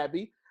you,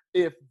 Abby,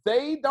 if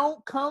they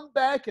don't come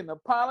back and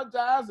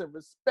apologize and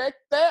respect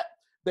that,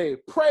 their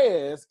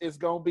prayers is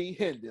going to be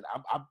hindered.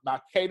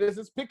 My cadence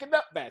is picking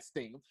up that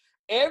steam.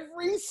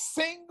 Every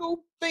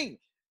single thing.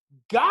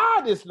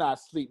 God is not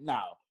asleep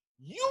now.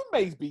 You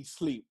may be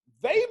asleep.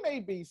 They may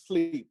be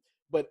asleep.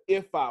 But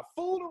if I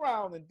fool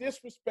around and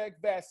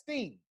disrespect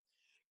Vastine,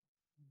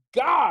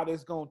 God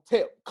is going to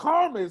tell.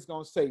 Karma is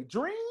going to say,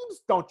 dreams,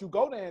 don't you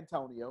go to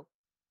Antonio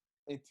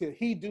until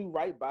he do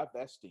right by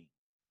Vastine.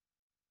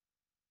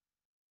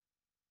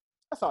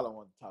 That's all I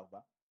wanted to talk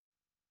about.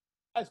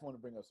 I just want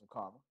to bring up some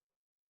karma.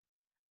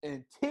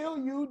 Until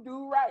you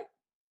do right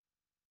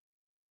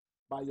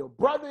by your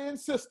brother and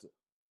sister,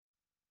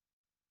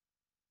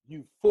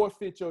 you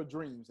forfeit your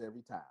dreams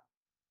every time.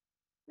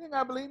 You ain't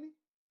got to believe me?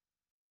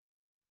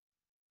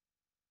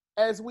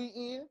 As we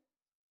end,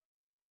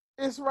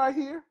 it's right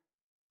here.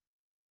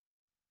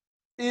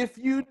 If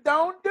you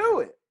don't do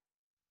it,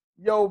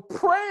 your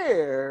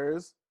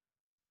prayers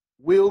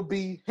will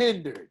be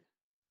hindered.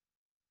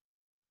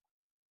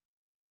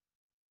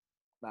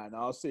 Now, in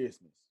all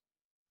seriousness,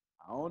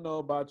 I don't know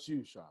about you,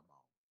 Charmon,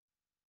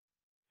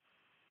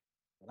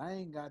 but I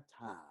ain't got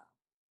time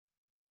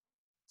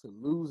to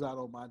lose out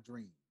on my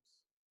dreams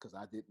because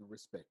I didn't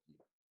respect you.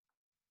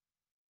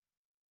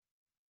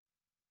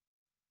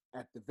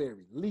 At the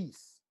very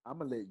least, I'm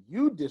going to let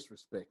you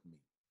disrespect me,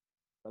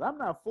 but I'm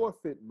not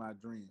forfeiting my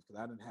dreams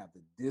because I didn't have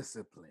the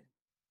discipline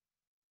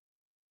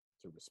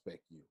to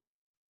respect you.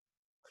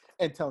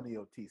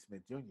 Antonio T.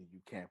 Smith Jr.,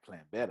 you can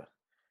plan better.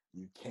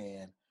 You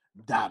can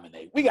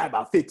dominate. We got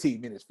about 15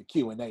 minutes for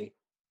Q&A.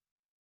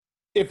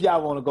 If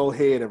y'all want to go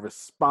ahead and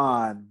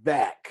respond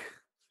back.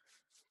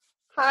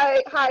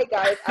 Hi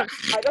guys.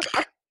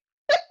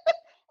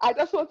 I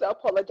just want to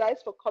apologize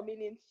for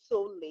coming in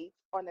so late,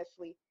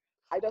 honestly.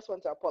 I just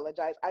want to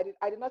apologize. I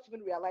did not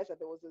even realize that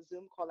there was a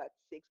Zoom call at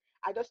 6.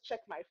 I just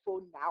checked my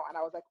phone now and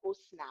I was like, oh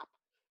snap.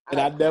 And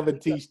I never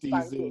teach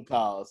these Zoom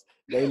calls.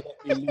 They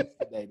let me loose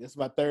today. This is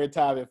my 3rd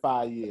time in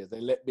 5 years.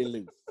 They let me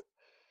loose.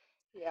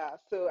 Yeah,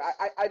 so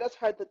I just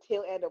heard the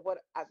tail end of what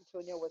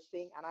Antonio was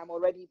saying, and I'm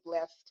already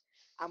blessed.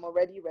 I'm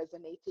already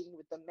resonating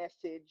with the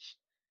message.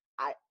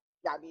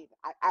 yeah, I mean,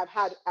 I've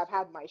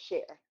had my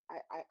share.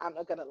 I'm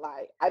not gonna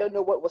lie. I don't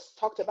know what was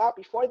talked about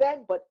before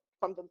then, but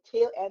from the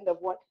tail end of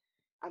what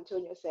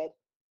Antonio said,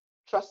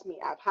 trust me,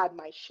 I've had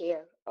my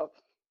share of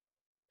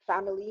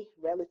family,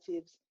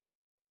 relatives,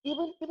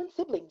 even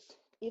siblings,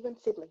 even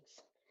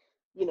siblings,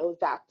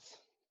 that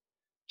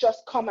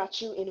just come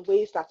at you in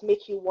ways that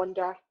make you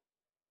wonder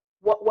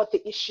what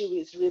the issue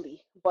is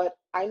really. But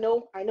I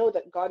know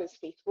that God is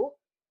faithful.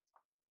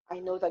 I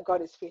know that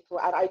God is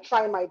faithful, and I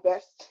try my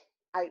best.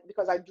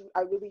 Because I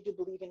really do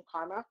believe in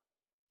karma.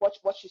 What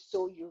you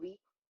sow, you reap.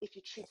 If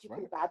you treat That's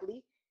people right.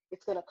 badly,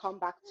 it's gonna come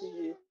back to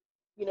you.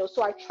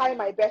 So I try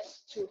my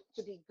best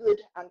to be good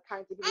and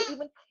kind to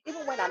people,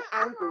 even when I'm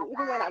angry,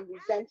 even when I'm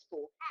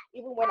resentful,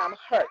 even when I'm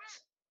hurt.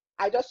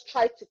 I just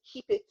try to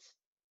keep it.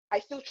 I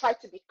still try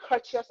to be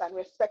courteous and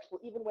respectful,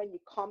 even when you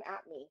come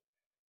at me.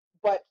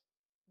 But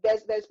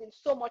there's been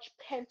so much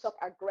pent up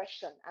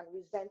aggression and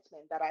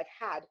resentment that I've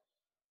had,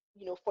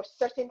 for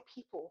certain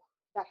people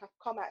that have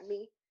come at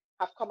me,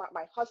 have come at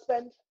my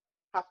husband,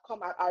 have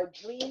come at our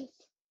dreams.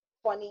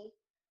 Funny.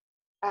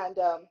 And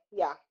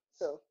yeah,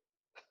 so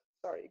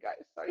sorry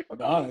guys, sorry for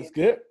No, coming that's in.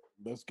 good.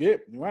 That's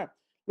good. You're right.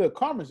 Look,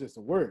 karma is just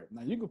a word.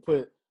 Now you can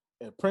put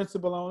a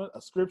principle on it,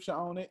 a scripture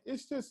on it.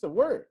 It's just a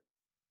word.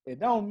 It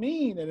don't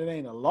mean that it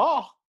ain't a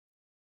law.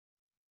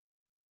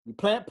 You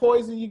plant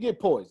poison, you get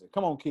poison.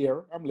 Come on,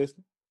 Kiara, I'm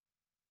listening.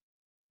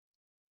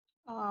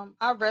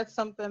 I read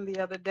something the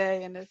other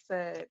day and it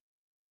said,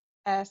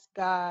 ask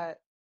God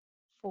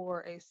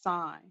for a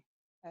sign,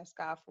 ask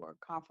God for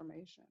a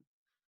confirmation.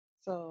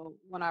 So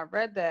when I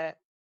read that,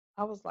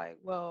 I was like,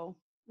 well,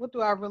 what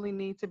do I really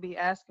need to be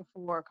asking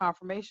for a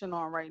confirmation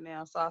on right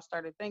now? So I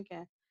started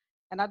thinking,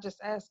 and I just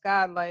asked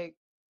God, like,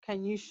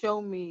 can you show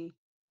me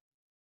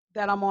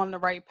that I'm on the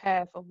right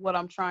path of what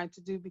I'm trying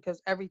to do, because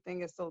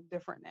everything is so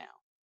different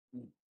now.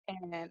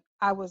 Mm. And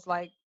I was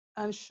like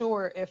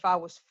unsure if I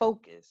was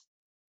focused,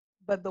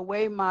 but the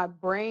way my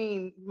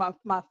brain,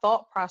 my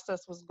thought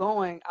process was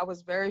going, I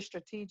was very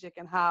strategic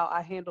in how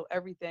I handle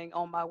everything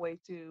on my way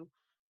to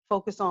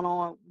focus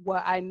on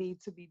what I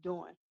need to be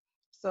doing.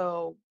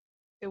 So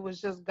it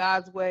was just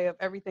God's way of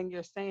everything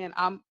you're saying.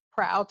 I'm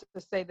proud to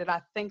say that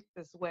I think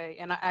this way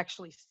and I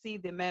actually see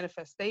the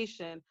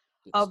manifestation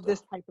Good of stuff.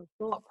 this type of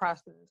thought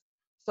process.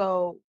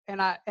 So,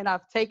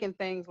 I've taken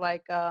things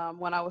like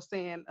when I was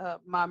saying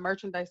my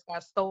merchandise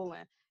got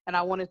stolen and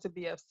I wanted to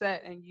be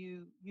upset, and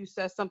you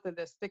said something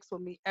that sticks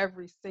with me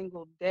every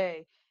single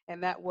day,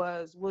 and that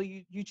was, will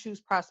you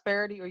choose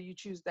prosperity or you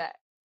choose that?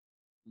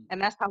 Mm.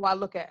 And that's how I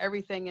look at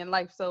everything in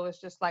life. So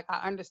it's just like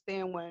I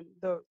understand when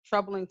the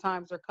troubling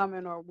times are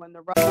coming or when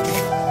the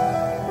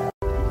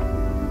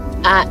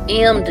I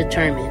am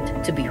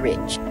determined to be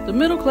rich. The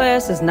middle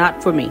class is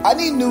not for me. I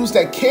need news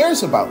that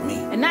cares about me.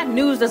 And not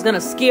news that's going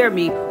to scare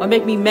me or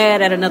make me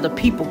mad at another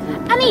people group.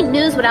 I need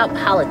news without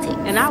politics.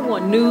 And I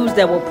want news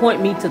that will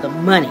point me to the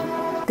money.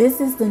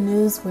 This is the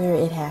news where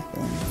it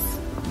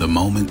happens. The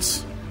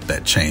moments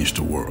that change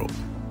the world.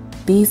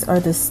 These are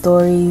the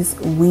stories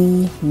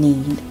we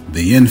need.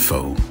 The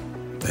info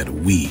that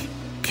we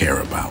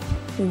care about.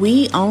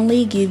 We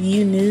only give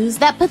you news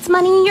that puts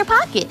money in your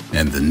pocket.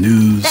 And the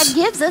news that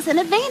gives us an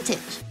advantage.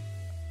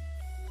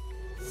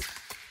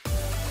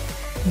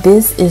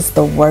 This is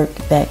the work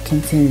that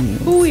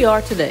continues. Who we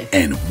are today.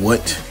 And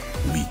what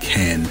we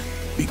can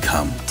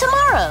become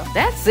tomorrow.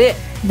 That's it.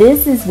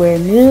 This is where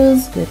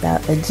news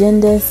without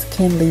agendas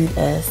can lead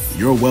us.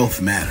 Your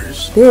wealth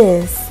matters.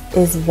 This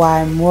is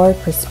why more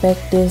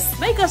perspectives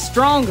make us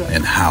stronger.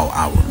 And how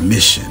our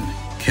mission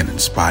can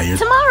inspire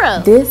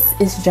tomorrow. This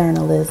is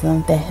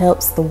journalism that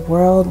helps the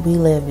world we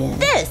live in.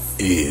 This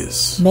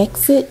is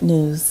Mexit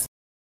News.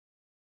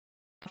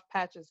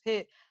 patches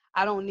hit,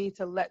 I don't need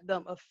to let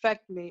them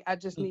affect me. I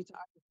just need to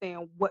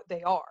understand what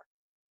they are.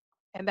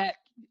 And that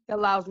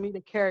allows me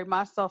to carry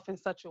myself in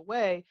such a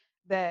way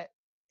that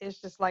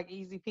it's just like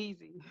easy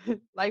peasy.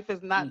 Life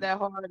is not that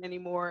hard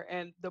anymore,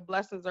 and the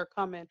blessings are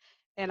coming.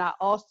 And I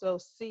also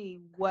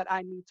see what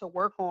I need to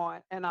work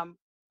on, and I'm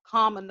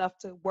calm enough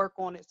to work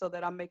on it so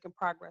that I'm making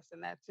progress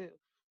in that too.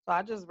 So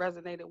I just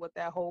resonated with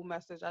that whole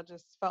message. I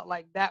just felt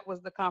like that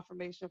was the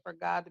confirmation for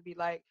God to be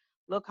like,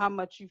 look how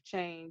much you've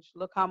changed.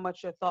 Look how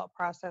much your thought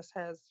process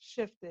has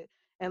shifted,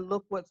 and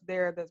look what's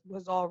there that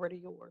was already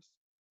yours.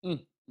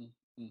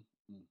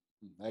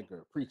 That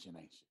girl preaching,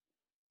 ain't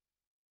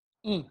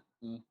she?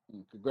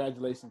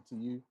 Congratulations to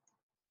you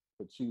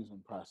for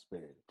choosing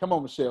prosperity. Come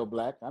on, Michelle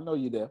Black. I know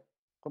you're there.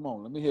 Come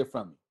on, let me hear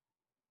from you.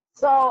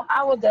 So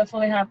I would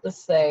definitely have to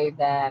say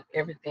that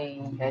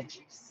everything that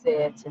you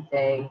said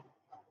today,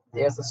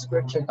 there's a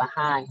scripture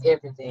behind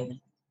everything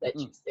that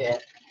you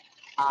said,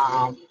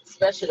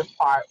 especially the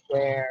part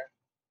where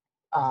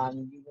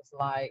you was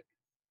like,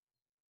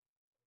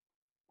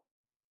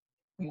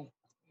 you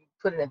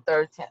put it in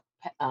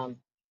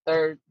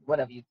third,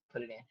 whatever you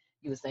put it in.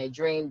 You were saying,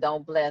 dream,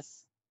 don't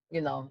bless,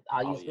 I'll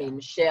use me,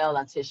 Michelle,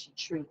 until she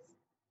treats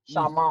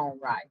Shamon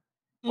right.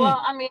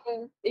 Well, I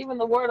mean, even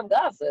the word of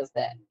God says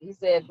that. He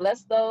said,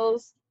 bless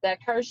those that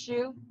curse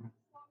you,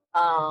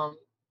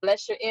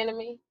 bless your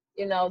enemy,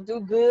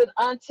 do good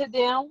unto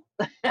them.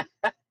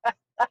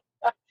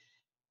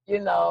 you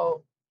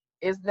know,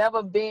 it's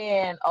never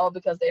been, oh,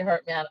 because they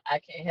hurt me, I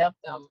can't help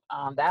them.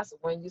 That's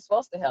when you're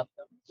supposed to help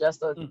them,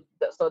 just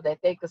so that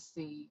they could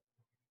see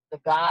the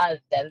God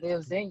that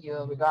lives in you,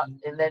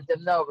 and let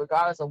them know,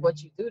 regardless of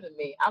what you do to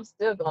me, I'm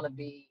still going to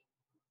be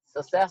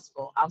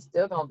successful. I'm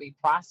still going to be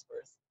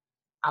prosperous.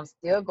 I'm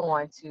still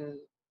going to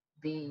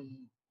be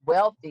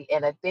wealthy.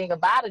 And the thing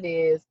about it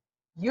is,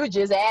 you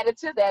just added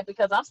to that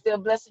because I'm still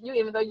blessing you,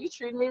 even though you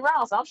treated me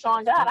wrong. So I'm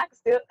showing God I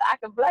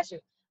can bless you.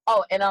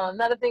 Oh, and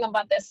another thing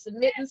about that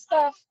submitting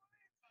stuff,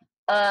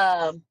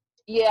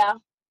 yeah,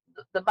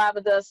 the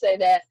Bible does say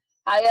that.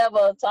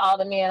 However, to all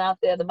the men out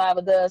there, the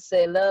Bible does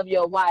say, love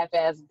your wife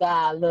as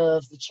God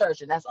loves the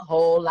church. And that's a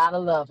whole lot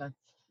of loving.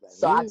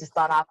 So I just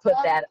thought I'd put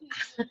that,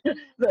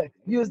 look,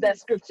 use that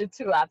scripture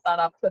too. I thought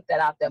I'd put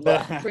that out there,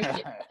 but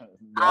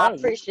I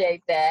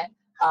appreciate that.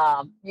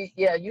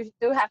 You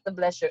do have to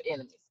bless your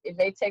enemies. It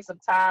may take some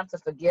time to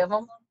forgive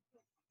them,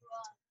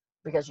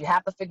 because you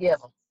have to forgive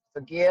them.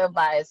 Forgive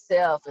by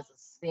itself is a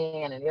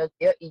sin, and it'll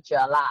eat you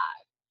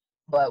alive.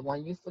 But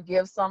when you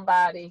forgive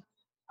somebody,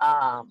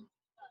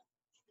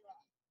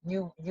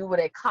 you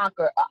would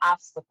conquer an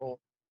obstacle,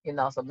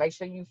 so make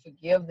sure you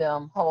forgive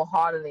them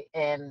wholeheartedly.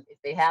 And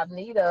if they have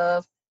need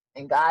of,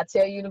 and God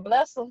tell you to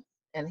bless them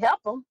and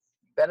help them,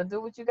 you better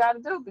do what you got to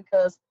do,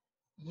 because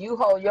you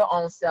hold your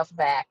own self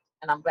back.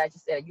 And I'm glad you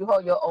said it. You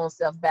hold your own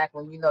self back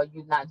when you know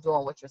you're not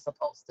doing what you're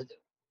supposed to do.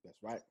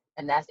 That's right.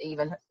 And that's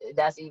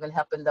even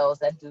helping those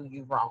that do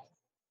you wrong.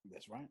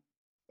 That's right.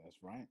 That's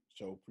right.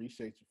 So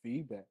appreciate your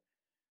feedback.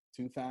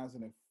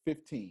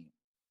 2015,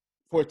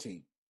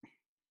 14.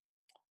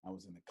 I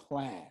was in a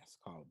class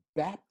called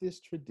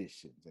Baptist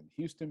Traditions in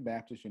Houston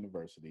Baptist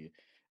University.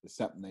 It's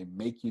something they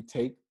make you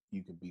take.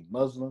 You can be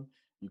Muslim,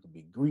 you can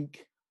be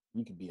Greek,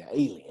 you can be an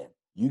alien.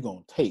 You're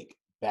going to take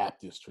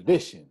Baptist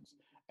Traditions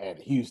at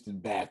Houston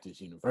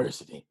Baptist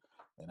University.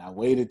 And I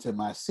waited till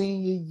my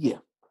senior year.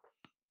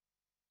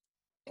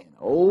 And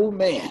old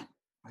man,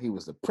 he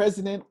was the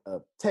president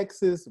of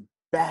Texas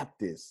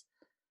Baptist.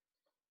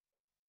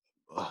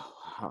 Oh,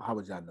 how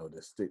would y'all know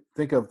this?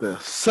 Think of the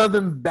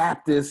Southern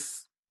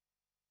Baptist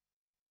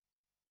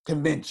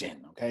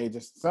Convention, okay?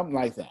 Just something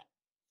like that.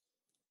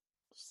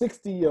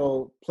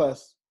 60-year-old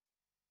plus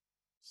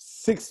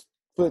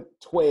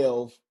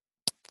 6'12"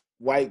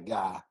 white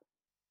guy.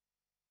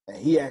 And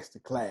he asked the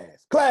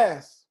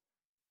class,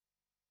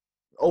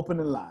 open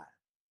the line.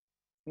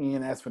 He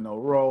ain't ask for no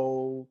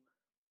roll.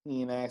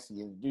 He ain't ask you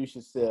to introduce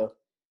yourself.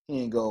 He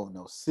ain't go over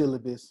no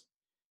syllabus.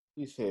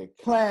 He said,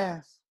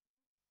 class,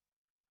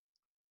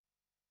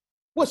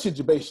 what should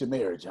you base your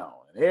marriage on?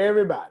 And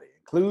everybody,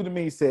 including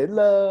me, said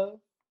love.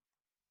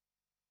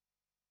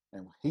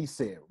 And he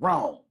said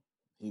wrong.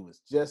 He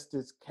was just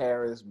as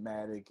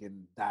charismatic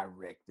and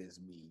direct as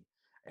me,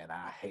 and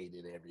I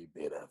hated every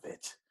bit of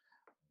it.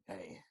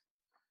 Hey,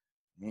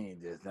 he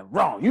ain't just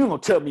wrong. You ain't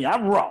gonna tell me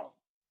I'm wrong.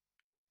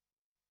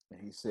 And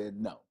he said,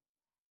 no.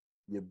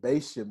 You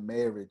base your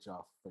marriage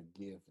off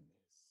forgiveness,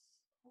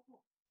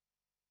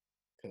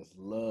 because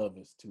love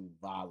is too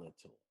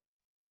volatile.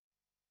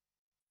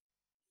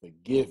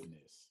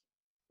 Forgiveness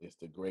is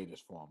the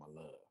greatest form of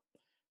love.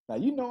 Now,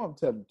 I'm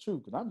telling the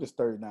truth, because I'm just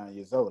 39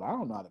 years old. I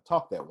don't know how to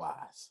talk that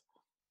wise.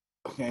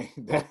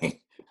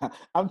 Okay?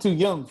 I'm too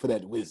young for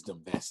that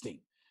wisdom vesting.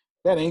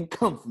 That ain't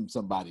come from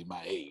somebody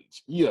my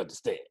age. You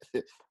understand?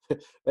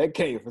 That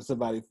came from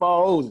somebody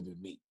far older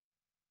than me.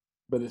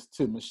 But it's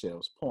to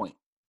Michelle's point.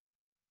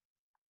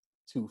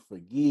 To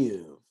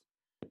forgive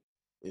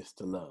is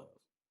to love.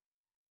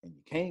 And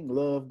you can't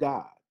love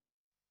God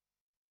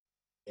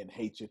and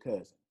hate your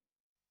cousin.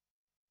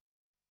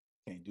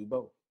 Can't do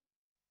both.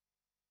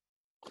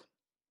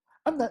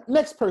 I'm the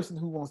next person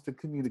who wants to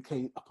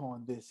communicate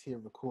upon this here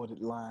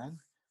recorded line.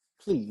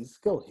 Please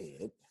go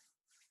ahead.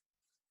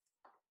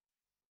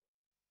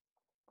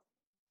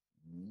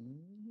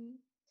 Mm-hmm.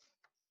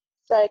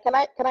 Sorry,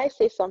 can I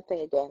say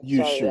something again? You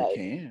Sorry, sure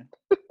can.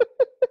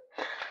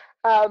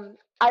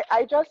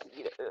 I just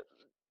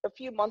a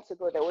few months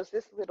ago there was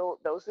this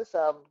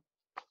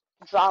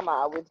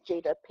drama with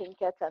Jada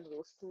Pinkett and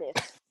Will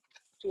Smith.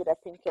 Jada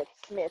Pinkett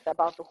Smith,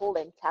 about the whole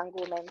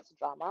entanglement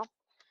drama.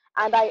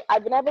 And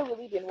I've never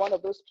really been one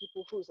of those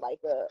people who's like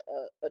a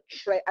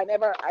trend. I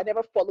never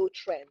follow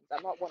trends.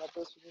 I'm not one of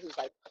those people who's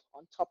like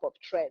on top of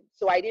trends.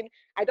 So I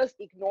just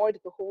ignored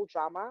the whole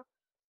drama.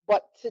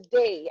 But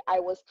today I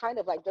was kind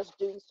of like just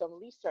doing some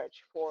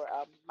research for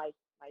my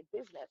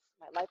business,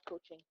 my life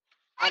coaching.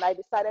 And I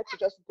decided to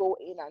just go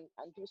in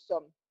and do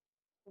some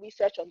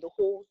research on the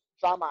whole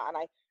drama. And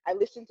I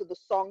listened to the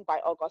song by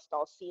August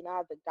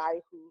Alsina, the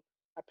guy who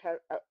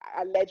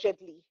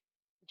allegedly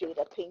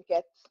Jada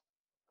Pinkett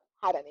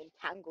had an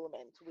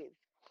entanglement with.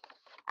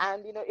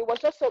 And it was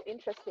just so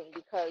interesting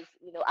because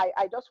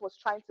I just was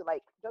trying to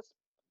like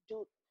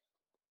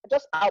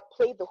just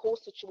outplay the whole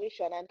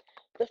situation. And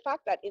the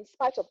fact that in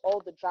spite of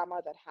all the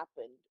drama that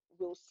happened,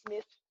 Will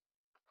Smith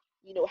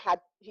had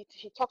he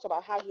talked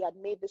about how he had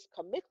made this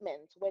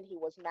commitment when he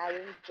was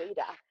marrying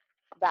Jada,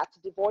 that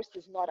divorce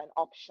is not an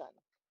option.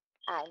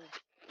 and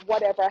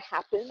whatever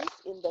happens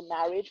in the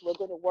marriage, we're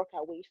going to work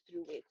our way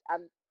through it.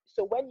 And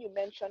so when you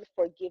mentioned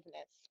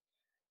forgiveness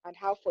and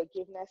how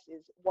forgiveness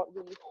is what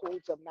really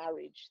holds a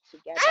marriage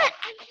together,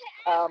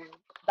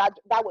 that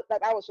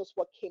was just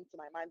what came to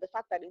my mind. The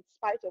fact that in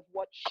spite of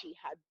what she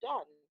had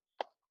done,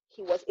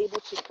 he was able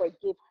to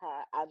forgive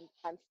her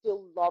and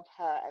still love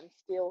her and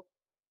still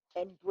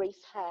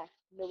embrace her,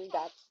 knowing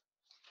that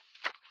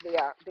they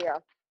are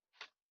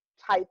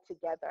tied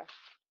together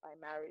by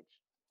marriage.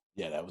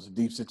 Yeah, that was a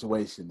deep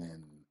situation,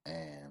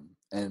 and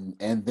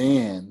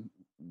then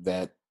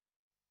that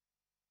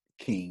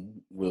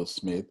King Will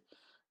Smith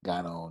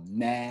got on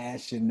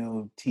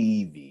national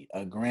TV,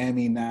 a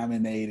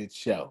Grammy-nominated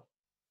show,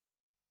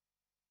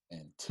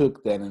 and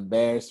took that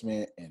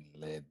embarrassment and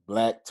let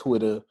Black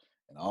Twitter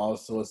and all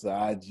sorts of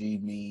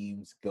IG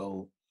memes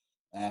go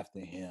after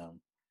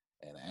him,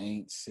 and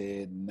ain't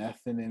said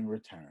nothing in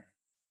return.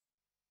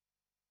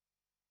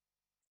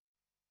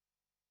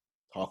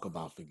 Talk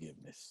about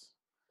forgiveness.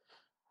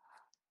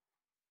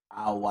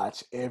 I'll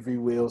watch every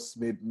Will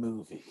Smith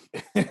movie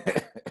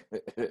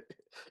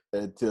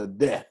until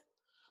death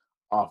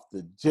off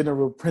the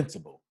general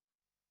principle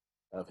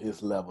of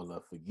his level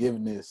of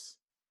forgiveness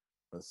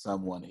for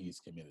someone he's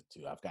committed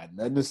to. I've got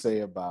nothing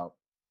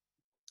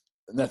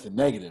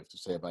negative to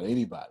say about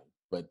anybody,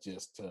 but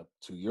just to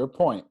your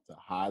point, to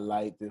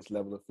highlight this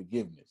level of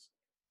forgiveness.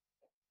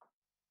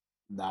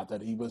 Not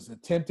that he was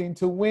attempting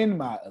to win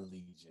my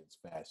allegiance,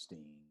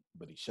 Fastine,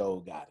 but he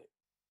sure got it.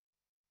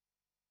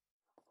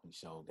 He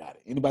sure got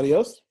it. Anybody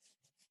else?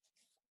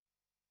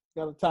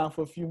 Got a time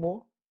for a few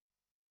more?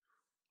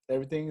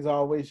 Everything's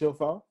always your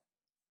fault.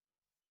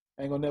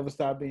 Ain't gonna never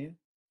stop being.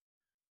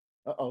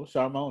 Uh-oh,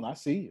 Charmone, I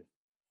see you.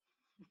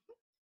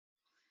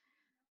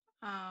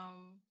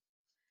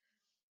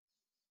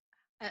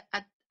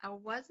 I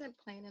wasn't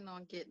planning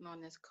on getting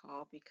on this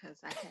call because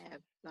I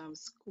have some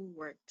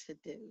schoolwork to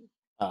do.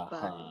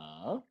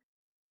 But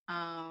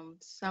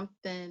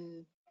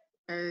something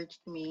urged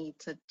me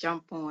to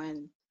jump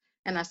on,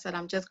 and I said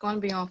I'm just going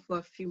to be on for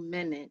a few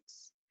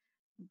minutes.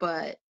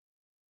 But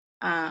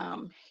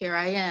here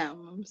I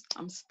am.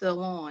 I'm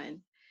still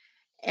on.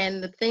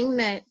 And the thing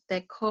that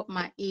caught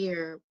my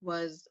ear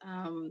was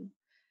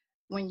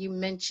when you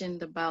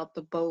mentioned about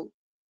the boat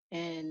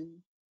and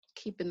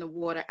keeping the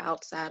water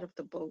outside of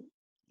the boat,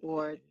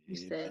 or you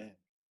said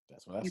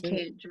that's what I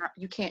said.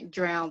 You can't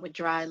drown with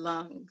dry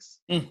lungs.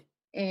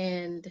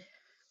 And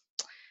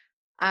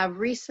I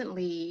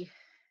recently,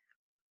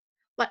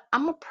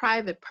 I'm a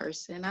private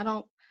person. I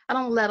don't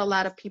let a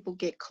lot of people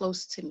get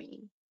close to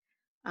me.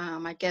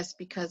 I guess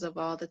because of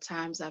all the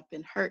times I've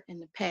been hurt in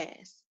the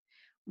past.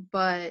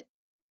 But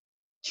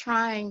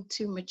trying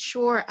to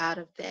mature out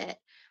of that,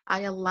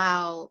 I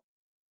allow,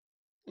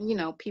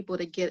 people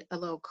to get a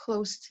little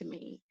close to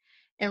me.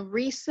 And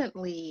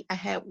recently I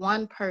had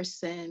one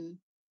person,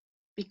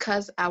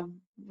 because I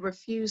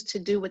refused to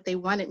do what they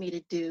wanted me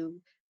to do,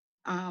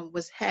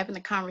 was having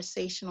a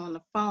conversation on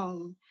the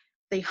phone.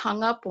 They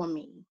hung up on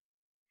me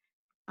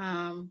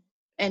and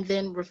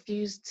then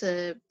refused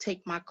to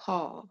take my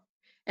call.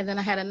 And then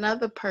I had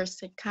another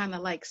person kind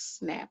of like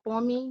snap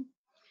on me.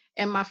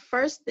 And my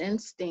first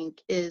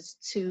instinct is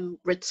to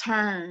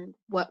return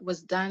what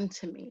was done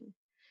to me.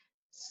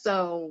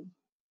 So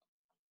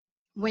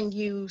when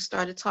you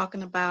started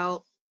talking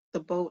about the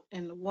boat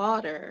and the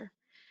water,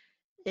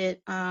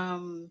 it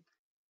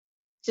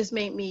just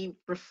made me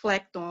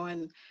reflect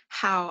on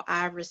how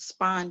I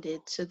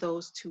responded to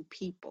those two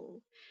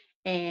people.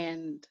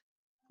 And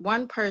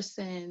one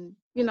person,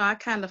 I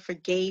kind of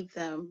forgave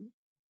them,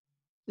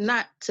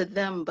 not to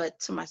them, but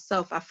to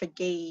myself. I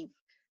forgave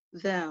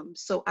them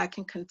so I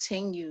can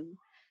continue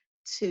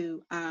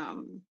to,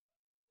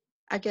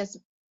 I guess,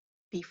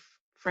 be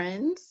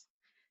friends.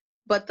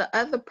 But the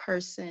other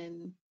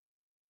person,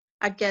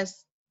 I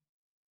guess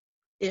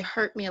it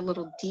hurt me a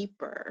little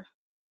deeper.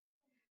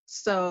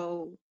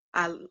 So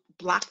I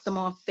blocked them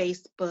on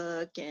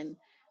Facebook and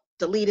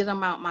deleted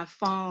them out my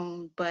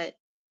phone. But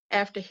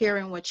after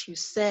hearing what you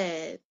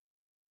said,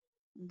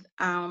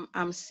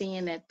 I'm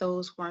seeing that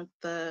those weren't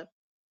the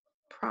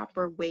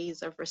proper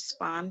ways of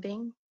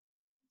responding.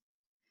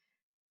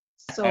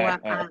 So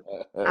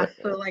I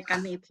feel like I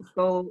need to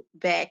go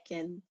back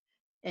and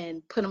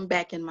put them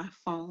back in my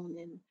phone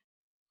and,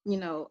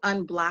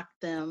 unblock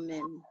them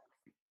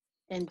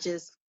and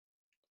just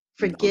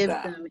forgive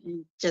them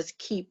and just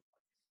keep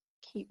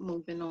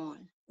moving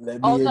on. No,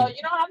 you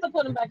don't have to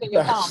put them back in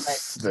your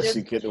phone.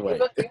 She get away.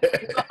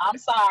 I'm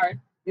sorry.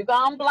 You go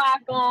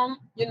unblock them,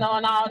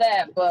 and all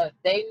that, but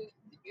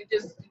you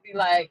just be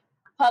like,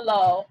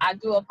 hello, I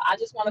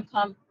just want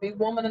to be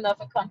woman enough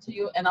to come to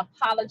you and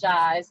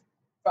apologize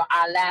for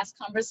our last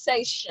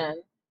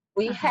conversation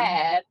we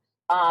had.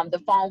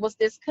 The phone was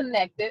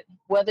disconnected.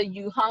 Whether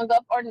you hung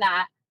up or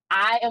not,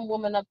 I am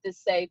woman enough to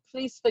say,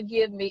 please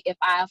forgive me if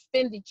I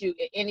offended you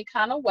in any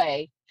kind of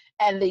way,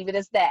 and leave it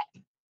as that.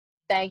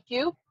 Thank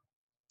you.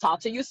 Talk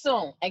to you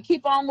soon, and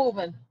keep on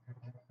moving.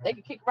 They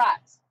can kick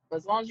rocks, but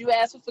as long as you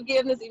ask for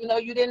forgiveness, even though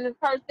you didn't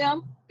hurt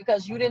them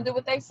because you didn't do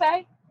what they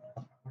say,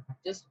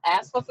 just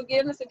ask for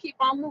forgiveness and keep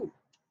on moving.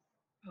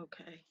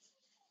 Okay.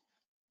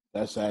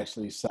 That's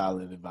actually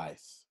solid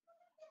advice.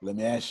 Let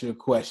me ask you a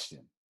question.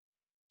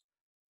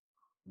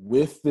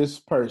 With this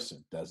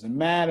person, doesn't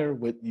matter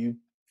what you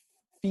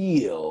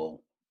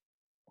feel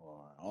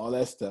or all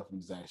that stuff,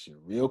 is actually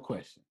a real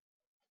question.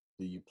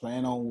 Do you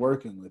plan on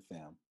working with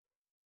them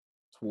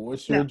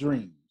towards your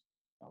dreams?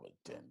 Oh,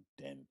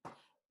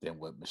 then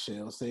what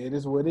Michelle said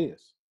is what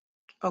is.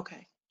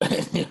 Okay. You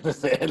know what I'm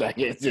saying? Like,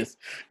 it's just,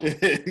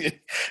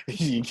 if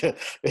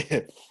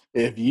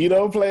you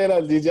don't plan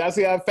on, did y'all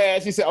see how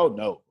fast she said, oh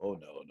no.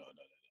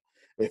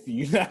 If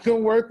you're not going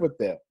to work with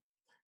them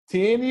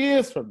 10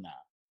 years from now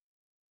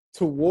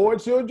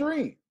towards your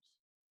dreams,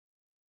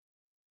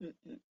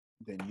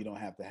 then you don't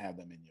have to have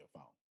them in your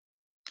phone.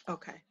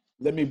 Okay.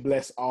 Let me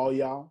bless all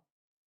y'all.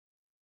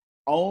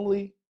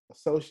 Only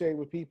associate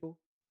with people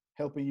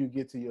helping you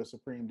get to your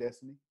supreme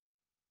destiny.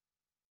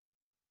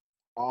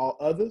 All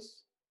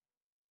others,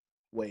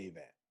 wave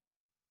at.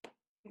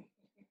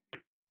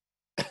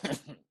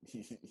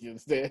 You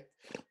understand?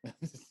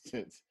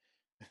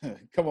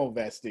 Come on,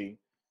 Vastine.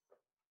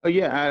 Oh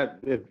yeah,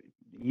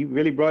 you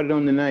really brought it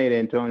on tonight,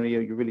 Antonio.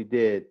 You really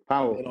did.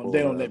 Powerful. They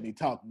don't let me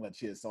talk much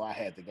here, so I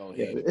had to go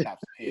ahead and chop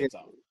some heads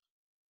off.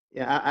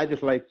 Yeah, I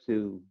just like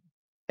to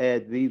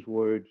add these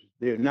words.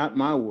 They're not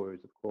my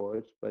words, of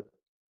course, but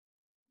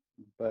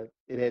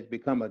it has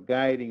become a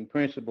guiding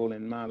principle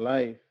in my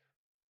life.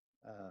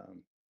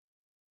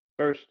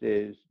 First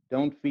is,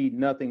 don't feed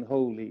nothing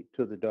holy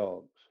to the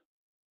dogs.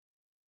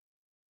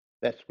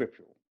 That's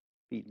scriptural.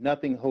 Feed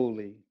nothing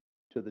holy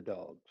to the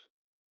dogs.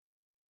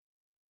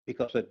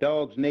 Because a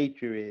dog's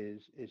nature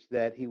is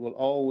that he will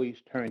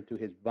always turn to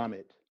his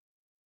vomit.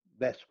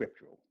 That's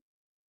scriptural.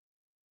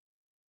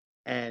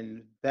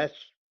 And that's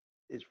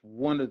is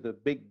one of the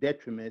big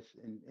detriments,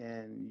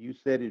 and you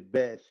said it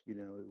best,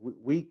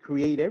 we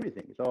create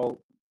everything. It's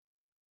all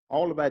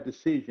of our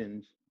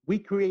decisions. We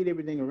create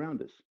everything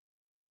around us.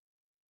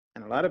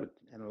 And a lot of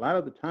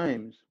the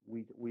times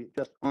we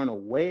just aren't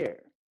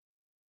aware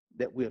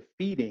that we're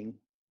feeding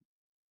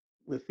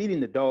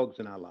the dogs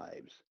in our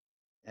lives.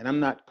 And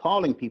I'm not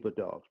calling people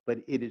dogs, but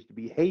it is the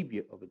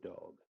behavior of a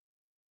dog.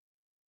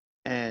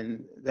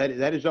 And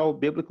that is all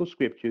biblical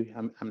scripture.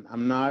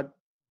 I'm not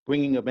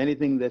bringing up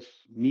anything that's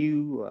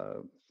new,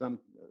 some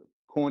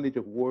coinage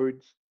of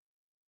words.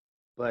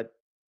 But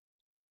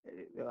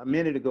a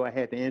minute ago, I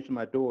had to answer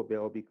my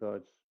doorbell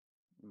because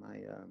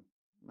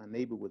my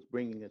neighbor was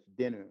bringing us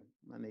dinner.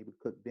 My neighbor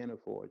cooked dinner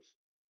for us.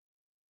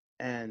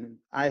 And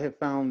I have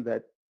found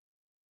that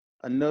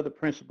another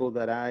principle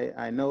that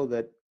I know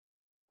that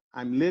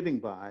I'm living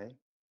by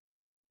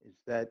is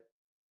that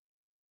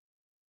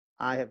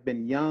I have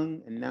been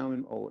young and now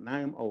I'm old. Now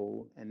I'm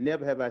old, and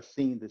never have I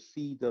seen the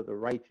seed of the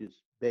righteous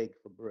beg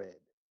for bread.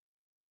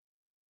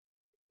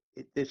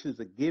 This is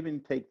a give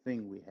and take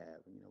thing we have.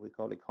 We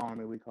call it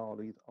karma. We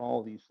call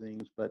all these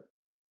things.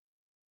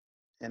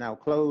 And I'll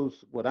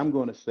close what I'm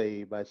going to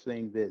say by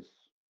saying this.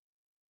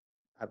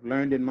 I've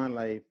learned in my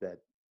life that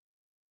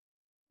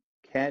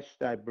cast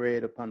thy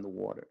bread upon the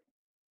water.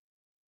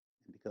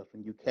 Because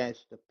when you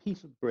cast a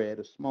piece of bread,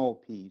 a small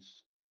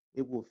piece,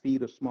 it will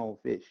feed a small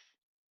fish.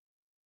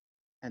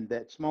 And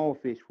that small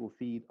fish will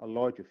feed a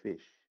larger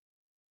fish.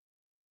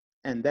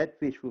 And that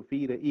fish will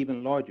feed an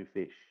even larger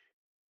fish.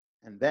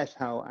 And that's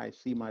how I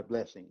see my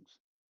blessings.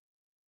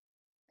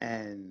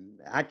 And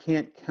I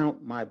can't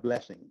count my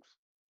blessings.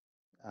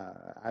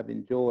 I've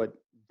enjoyed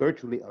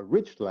virtually a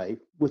rich life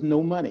with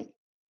no money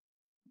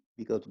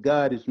because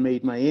God has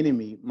made my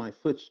enemy my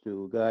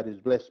footstool. God has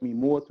blessed me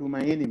more through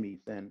my enemies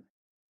than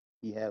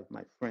he have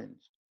my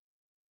friends.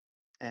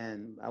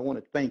 And I want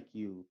to thank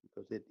you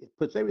because it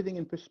puts everything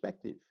in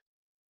perspective.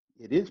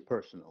 It is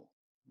personal.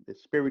 The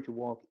spiritual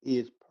walk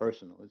is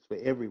personal. It's for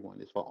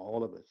everyone. It's for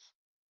all of us.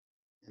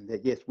 And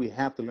that, yes, we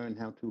have to learn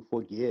how to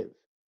forgive.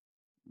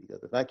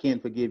 Because if I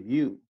can't forgive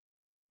you,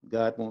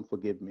 God won't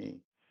forgive me.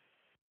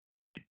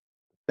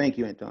 Thank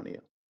you,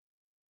 Antonio.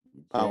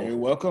 Powerful. Very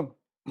welcome.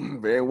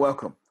 Very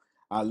welcome.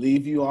 I'll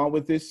leave you all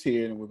with this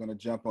here, and we're going to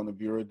jump on the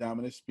Bureau of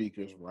Dominant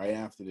Speakers right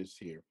after this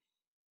here.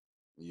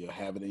 You'll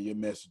have it in your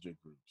messenger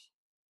groups.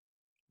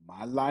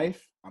 My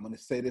life, I'm going to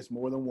say this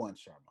more than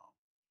once, Charmant.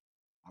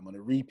 I'm going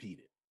to repeat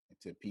it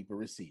until people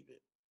receive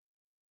it.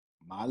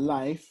 My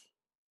life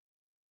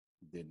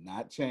did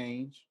not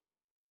change.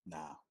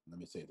 Nah, let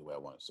me say it the way I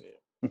want to say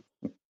it.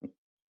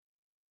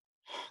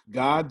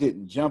 God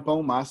didn't jump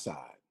on my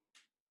side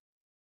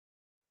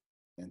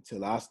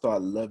until I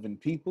started loving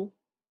people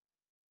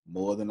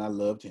more than I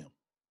loved him.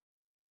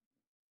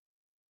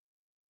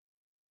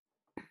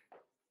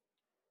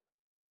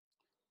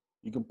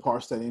 You can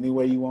parse that any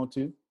way you want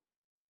to.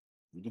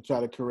 You can try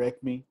to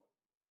correct me.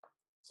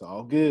 It's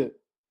all good.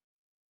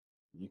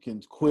 You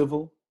can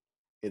quibble.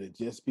 It'll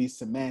just be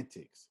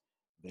semantics.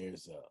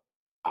 There's a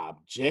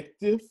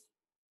objective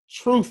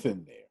truth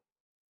in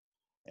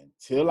there.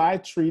 Until I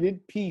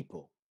treated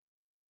people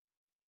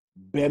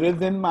better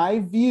than my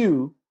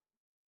view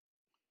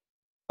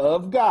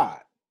of God,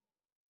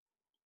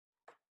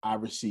 I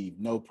received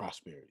no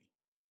prosperity.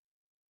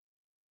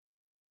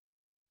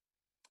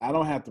 I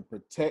don't have to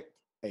protect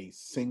a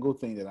single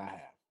thing that I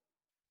have.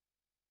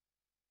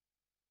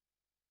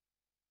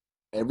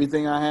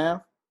 Everything I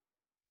have,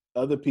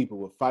 other people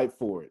will fight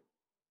for it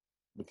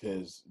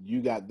because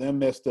you got them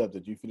messed up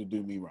that you finna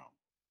do me wrong.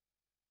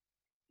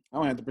 I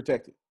don't have to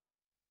protect it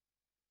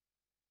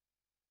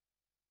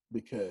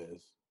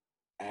because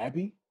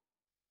Abby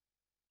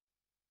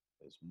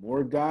is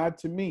more God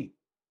to me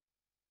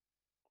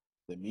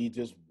than me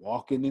just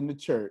walking in the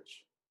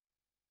church,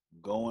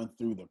 going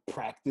through the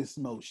practice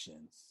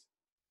motions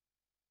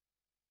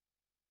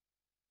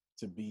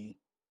to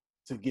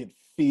get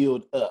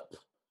filled up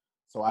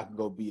so I can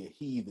go be a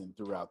heathen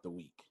throughout the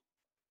week.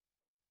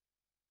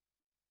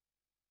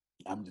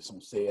 I'm just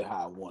gonna say it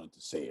how I wanted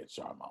to say it,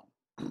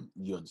 Charmon.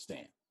 You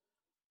understand?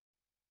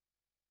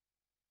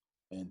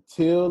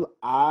 Until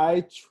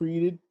I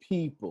treated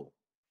people,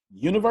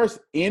 universe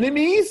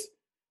enemies,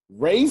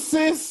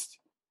 racist,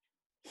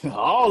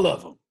 all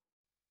of them,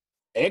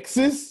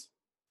 exes,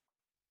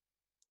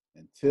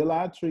 until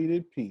I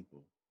treated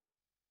people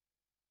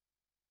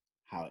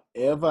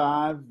however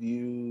I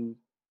viewed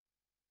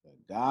the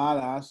God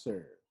I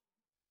serve,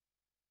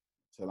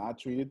 until I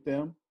treated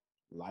them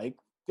like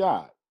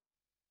God,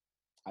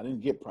 I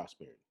didn't get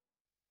prosperity.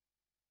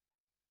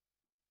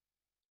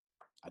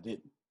 I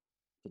didn't.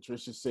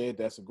 Patricia said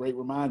that's a great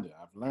reminder.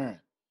 I've learned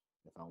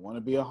if I want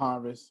to be a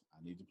harvest,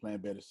 I need to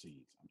plant better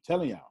seeds. I'm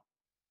telling y'all,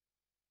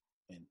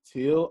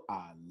 until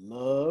I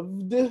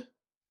loved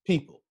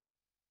people,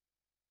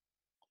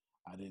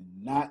 I did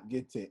not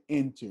get to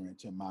enter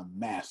into my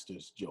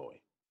master's joy.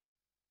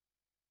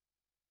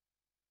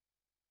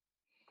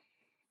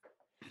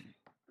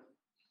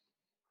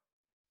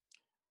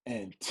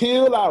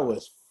 Until I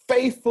was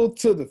faithful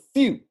to the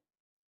few,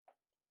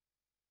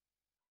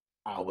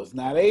 I was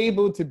not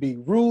able to be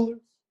rulers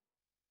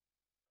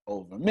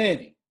over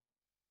many.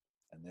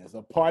 And there's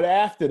a part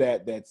after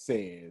that that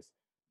says,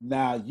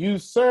 now you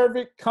serve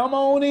it, come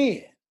on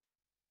in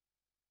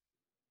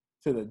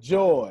to the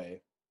joy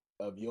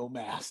of your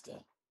master.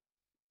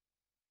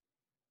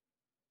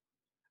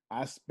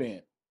 I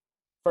spent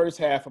first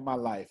half of my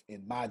life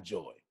in my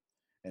joy,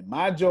 and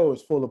my joy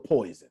is full of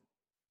poison.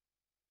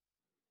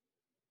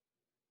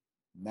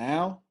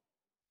 Now,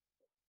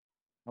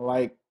 I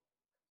like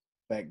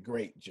that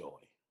great joy,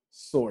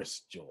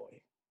 source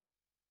joy.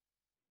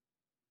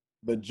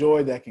 The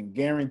joy that can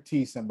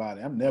guarantee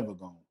somebody, I'm never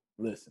going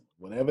to listen.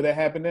 Whatever that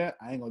happened there,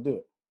 I ain't going to do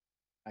it.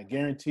 I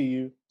guarantee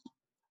you,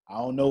 I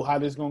don't know how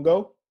this is going to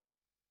go.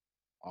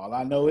 All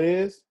I know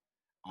is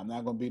I'm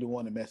not going to be the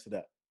one to mess it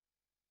up.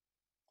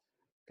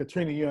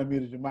 Katrina, you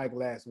unmuted your mic.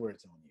 Last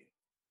words on you.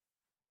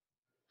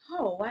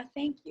 Oh, why,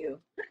 thank you.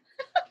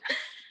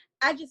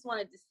 I just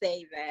wanted to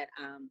say that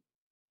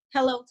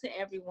hello to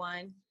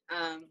everyone.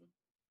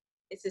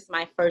 This is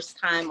my first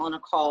time on a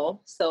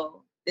call,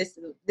 so this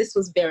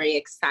was very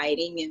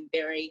exciting and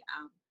very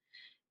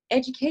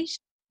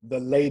educational. The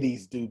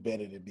ladies do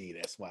better than me.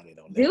 That's why they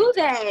don't. Do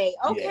they?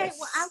 Okay. Yes,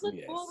 well, I look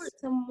forward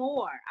to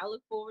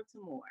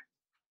more.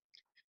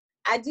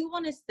 I do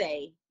want to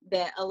say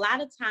that a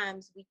lot of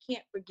times we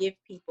can't forgive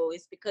people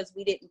is because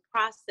we didn't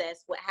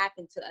process what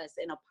happened to us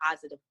in a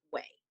positive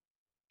way.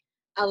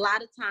 A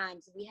lot of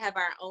times we have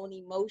our own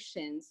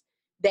emotions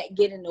that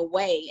get in the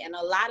way, and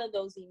a lot of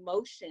those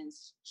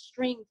emotions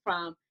stream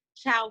from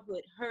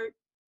childhood hurt,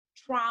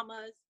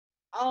 traumas,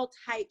 all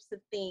types of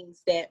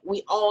things that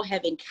we all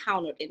have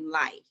encountered in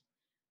life.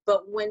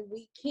 But when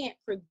we can't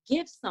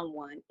forgive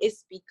someone,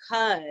 it's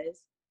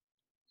because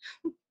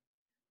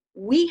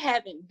we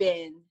haven't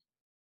been,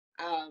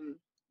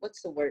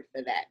 what's the word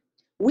for that?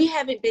 We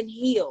haven't been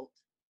healed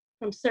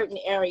from certain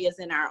areas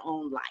in our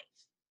own life.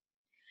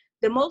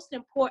 The most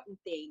important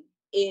thing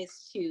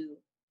is to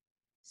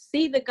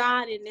see the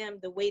God in them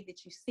the way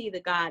that you see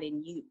the God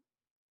in you.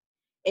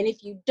 And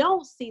if you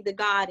don't see the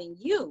God in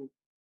you,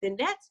 then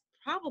that's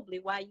probably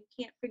why you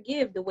can't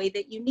forgive the way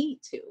that you need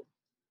to.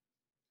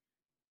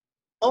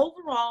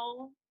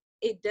 Overall,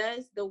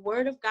 the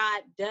word of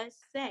God does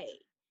say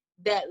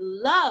that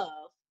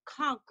love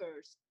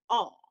conquers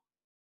all.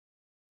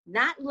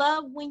 Not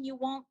love when you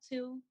want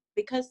to,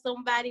 because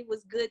somebody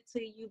was good to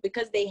you,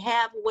 because they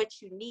have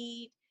what you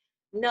need.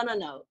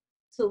 No.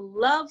 To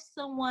love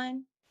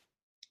someone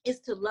is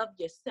to love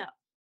yourself.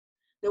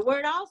 The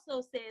word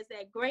also says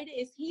that greater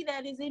is he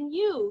that is in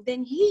you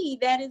than he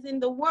that is in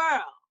the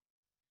world.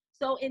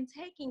 So in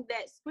taking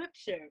that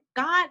scripture,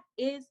 God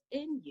is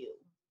in you.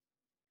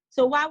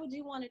 So why would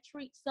you want to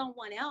treat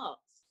someone else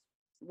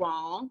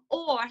wrong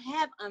or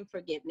have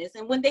unforgiveness?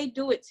 And when they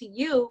do it to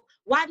you,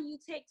 why do you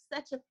take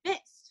such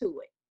offense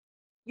to it?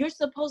 You're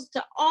supposed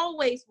to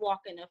always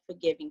walk in a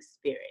forgiving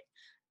spirit.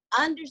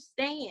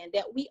 Understand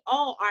that we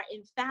all are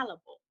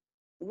infallible.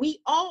 We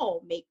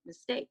all make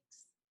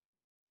mistakes.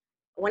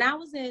 When I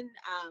was in,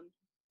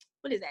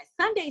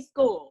 Sunday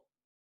school,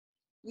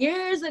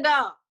 years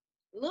ago,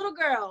 little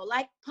girl,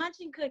 like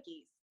punching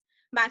cookies.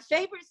 My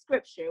favorite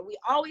scripture, we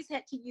always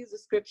had to use a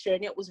scripture,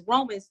 and it was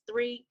Romans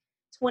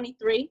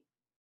 3:23.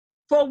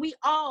 For we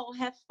all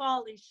have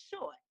fallen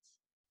short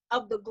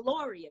of the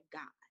glory of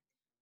God.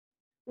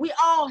 We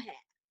all have.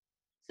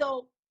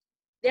 So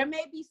there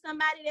may be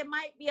somebody that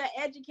might be an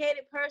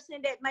educated person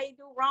that may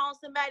do wrong,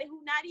 somebody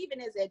who not even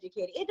as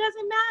educated. It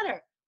doesn't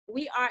matter.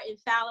 We are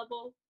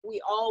infallible.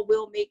 We all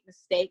will make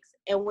mistakes.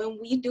 And when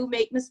we do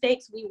make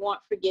mistakes, we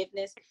want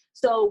forgiveness.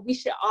 So we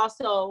should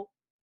also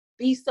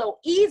be so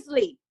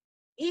easily,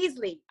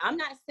 I'm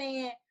not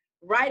saying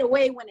right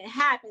away when it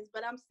happens,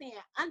 but I'm saying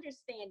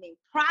understanding,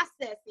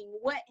 processing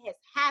what has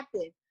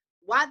happened,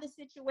 why the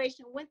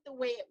situation went the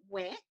way it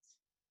went.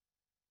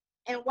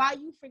 And while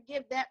you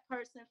forgive that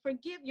person,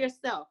 forgive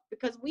yourself,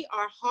 because we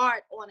are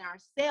hard on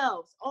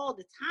ourselves all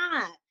the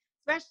time,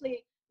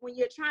 especially when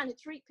you're trying to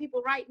treat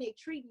people right and they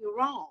treat you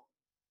wrong.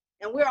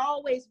 And we're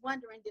always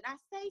wondering, did I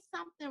say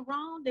something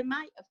wrong that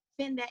might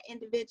offend that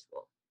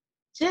individual?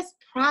 Just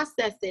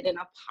process it in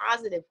a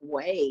positive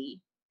way.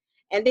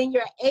 And then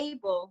you're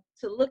able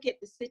to look at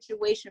the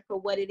situation for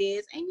what it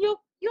is. And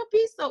you'll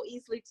be so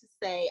easily to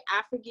say,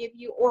 I forgive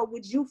you, or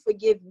would you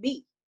forgive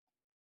me?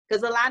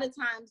 Because a lot of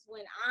times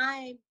when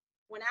I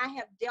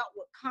have dealt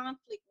with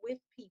conflict with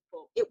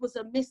people, it was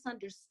a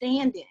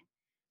misunderstanding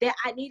that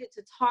I needed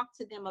to talk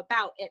to them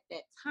about at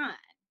that time.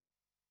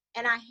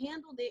 And I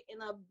handled it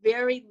in a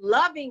very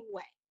loving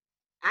way.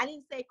 I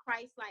didn't say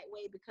Christ-like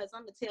way, because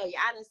I'm going to tell you,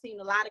 I done seen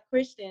a lot of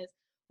Christians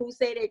who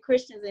say they're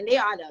Christians and they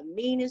are the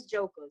meanest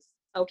jokers,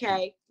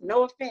 okay?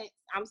 No offense,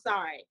 I'm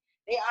sorry.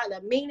 They are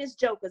the meanest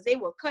jokers. They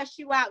will cuss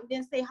you out and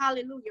then say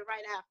hallelujah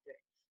right after.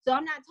 So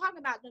I'm not talking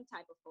about them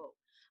type of folk.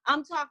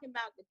 I'm talking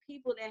about the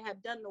people that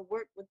have done the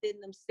work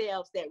within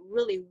themselves that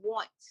really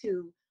want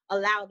to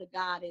allow the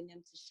God in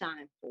them to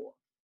shine forth.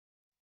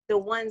 The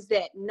ones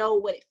that know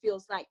what it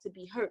feels like to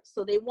be hurt,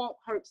 so they won't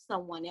hurt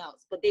someone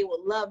else, but they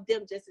will love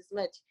them just as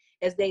much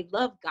as they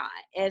love God,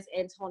 as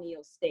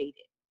Antonio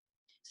stated.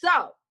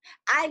 So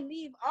I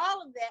leave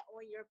all of that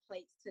on your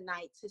plates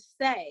tonight to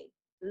say,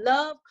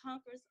 love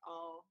conquers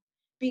all,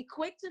 be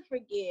quick to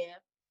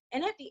forgive,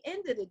 and at the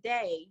end of the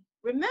day,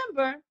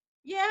 remember,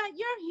 yeah,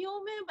 you're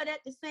human, but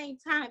at the same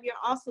time, you're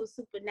also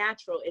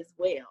supernatural as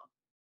well.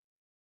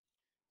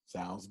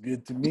 Sounds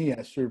good to me.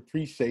 I sure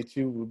appreciate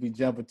you. We'll be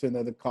jumping to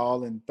another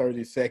call in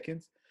 30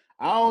 seconds.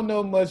 I don't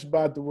know much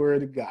about the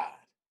word of God.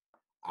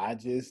 I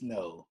just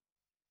know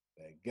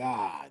that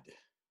God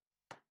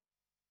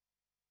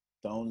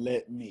don't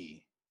let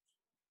me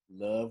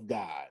love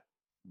God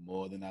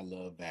more than I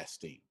love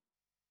Vastine.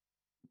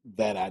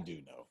 That I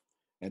do know.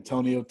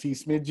 Antonio T.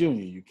 Smith Jr.,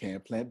 you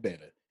can plant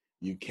better.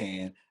 You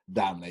can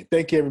dominate.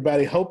 Thank you,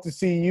 everybody. Hope to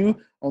see you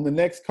on the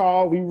next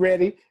call. We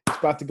ready. It's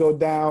about to go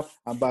down.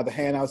 I'm about to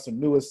hand out some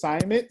new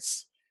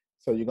assignments.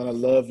 So you're going to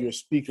love your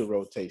speaker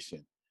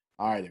rotation.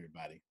 All right,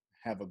 everybody.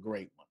 Have a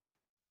great one.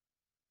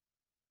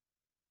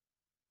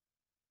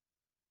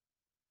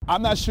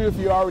 I'm not sure if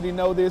you already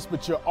know this,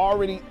 but you're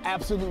already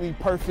absolutely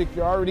perfect.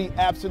 You're already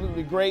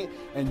absolutely great.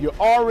 And you're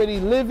already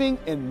living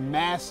in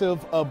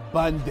massive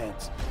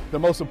abundance. The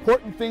most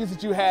important things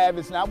that you have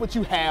is not what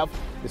you have.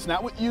 It's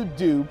not what you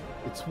do.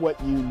 It's what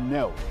you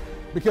know.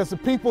 Because the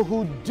people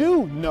who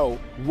do know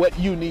what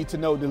you need to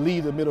know to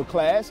lead the middle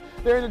class,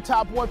 they're in the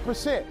top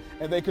 1%,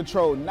 and they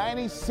control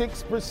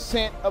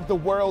 96% of the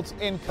world's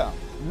income.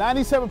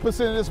 97%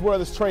 of this world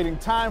is trading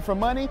time for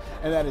money,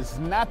 and that is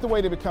not the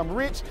way to become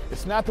rich.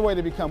 It's not the way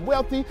to become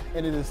wealthy,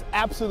 and it is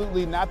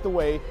absolutely not the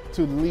way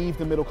to leave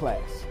the middle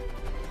class.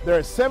 There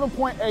are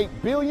 7.8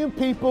 billion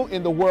people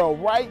in the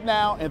world right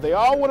now, and they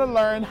all want to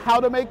learn how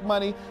to make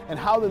money and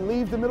how to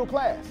leave the middle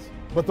class.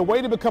 But the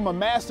way to become a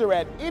master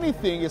at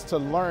anything is to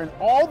learn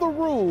all the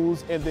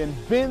rules and then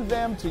bend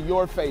them to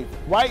your favor.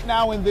 Right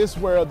now in this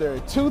world, there are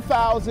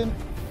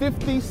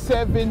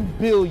 2,057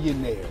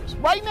 billionaires.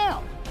 Right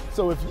now.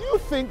 So if you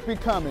think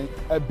becoming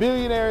a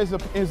billionaire is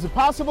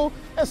impossible,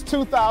 that's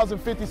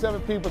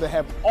 2,057 people that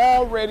have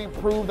already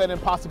proved that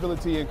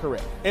impossibility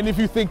incorrect. And if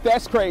you think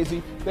that's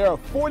crazy, there are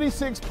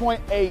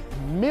 46.8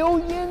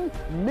 million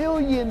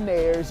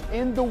millionaires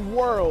in the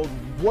world,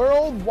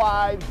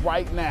 worldwide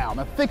right now.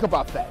 Now think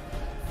about that.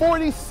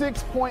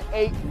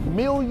 46.8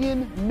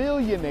 million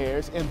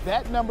millionaires, and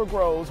that number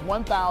grows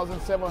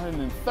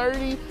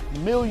 1,730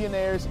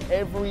 millionaires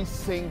every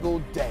single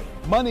day.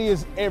 Money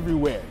is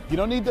everywhere. You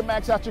don't need to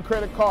max out your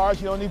credit cards.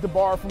 You don't need to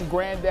borrow from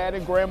granddad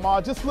and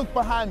grandma. Just look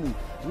behind me.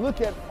 Look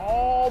at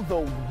all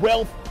the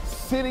wealth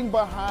sitting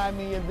behind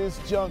me in this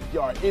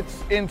junkyard.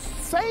 It's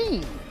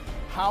insane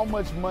how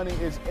much money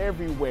is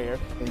everywhere,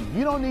 and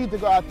you don't need to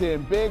go out there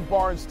and beg,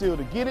 borrow, and steal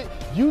to get it.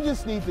 You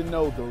just need to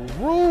know the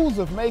rules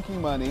of making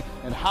money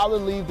and how to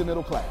leave the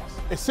middle class.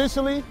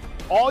 Essentially,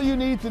 all you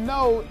need to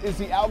know is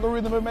the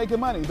algorithm of making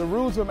money, the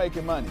rules of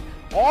making money.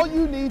 All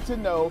you need to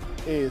know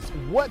is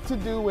what to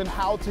do and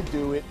how to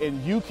do it,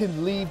 and you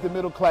can leave the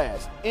middle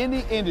class.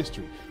 Any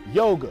industry,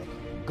 yoga,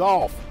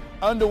 golf,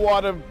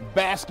 underwater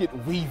basket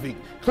weaving,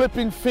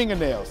 clipping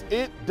fingernails,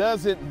 it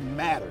doesn't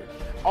matter.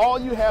 All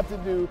you have to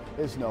do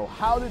is know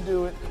how to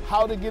do it,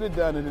 how to get it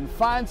done, and then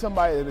find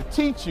somebody to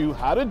teach you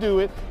how to do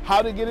it,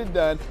 how to get it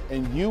done,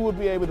 and you will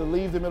be able to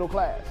leave the middle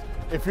class.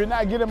 If you're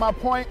not getting my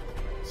point,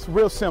 it's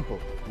real simple.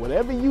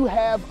 Whatever you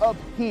have up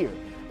here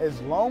as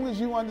long as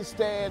you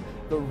understand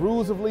the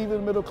rules of leaving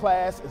the middle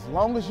class, as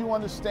long as you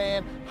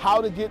understand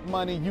how to get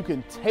money, you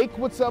can take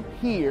what's up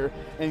here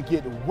and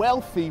get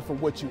wealthy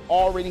from what you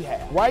already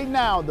have. Right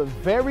now, the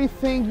very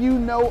thing you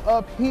know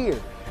up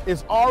here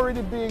is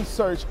already being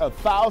searched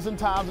 1,000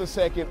 times a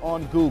second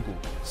on Google.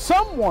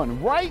 Someone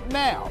right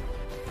now,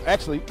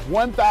 actually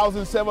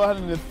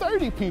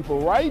 1,730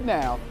 people right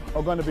now,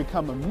 are going to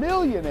become a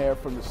millionaire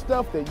from the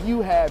stuff that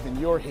you have in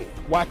your head.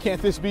 Why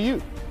can't this be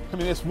you? I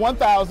mean, it's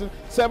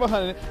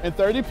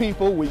 1,730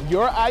 people with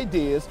your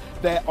ideas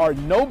that are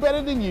no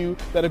better than you,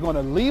 that are going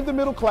to leave the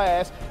middle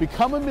class,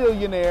 become a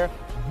millionaire.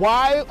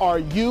 Why are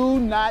you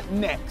not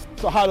next?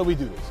 So how do we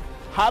do this?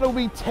 How do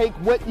we take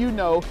what you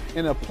know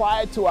and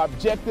apply it to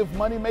objective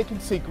money-making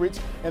secrets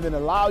and then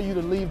allow you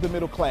to leave the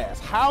middle class?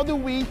 How do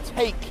we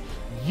take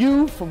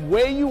you from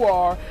where you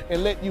are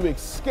and let you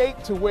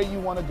escape to where you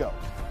want to go?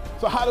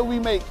 So how do we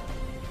make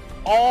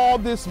all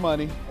this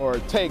money, or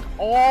take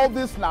all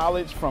this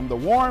knowledge from the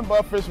Warren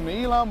Buffetts, from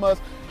Elon Musk?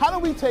 How do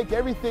we take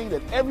everything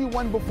that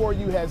everyone before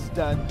you has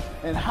done,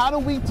 and how do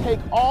we take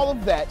all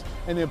of that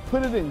and then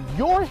put it in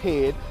your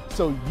head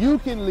so you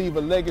can leave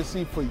a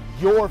legacy for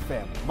your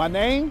family? My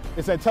name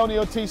is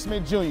Antonio T.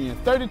 Smith Jr.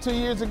 And 32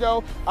 years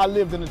ago, I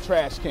lived in a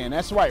trash can.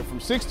 That's right, from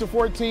 6 to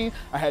 14,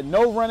 I had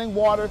no running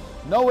water,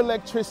 no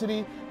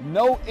electricity,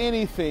 no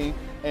anything,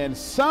 and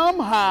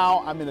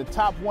somehow I'm in the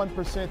top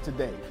 1%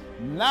 today.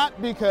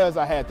 Not because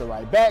I had the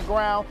right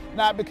background,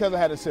 not because I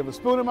had a silver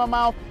spoon in my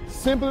mouth,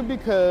 simply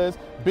because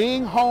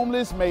being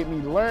homeless made me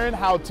learn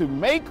how to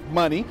make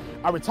money.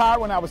 I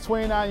retired when I was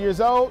 29 years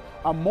old.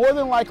 I'm more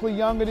than likely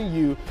younger than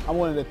you. I'm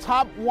one of the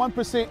top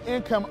 1%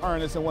 income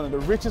earners in one of the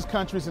richest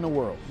countries in the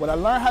world. What I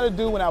learned how to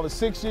do when I was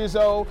 6 years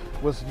old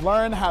was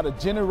learn how to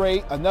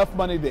generate enough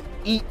money to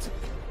eat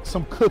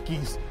some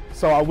cookies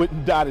so I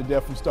wouldn't die to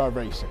death from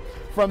starvation.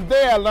 From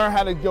there, I learned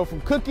how to go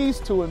from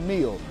cookies to a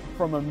meal.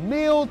 From a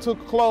meal to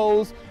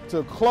clothes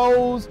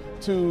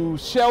to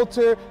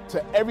shelter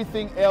to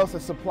everything else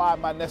that supplied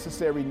my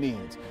necessary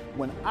needs.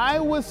 When I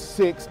was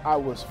 6, I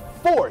was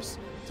forced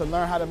to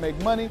learn how to make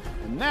money,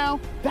 and now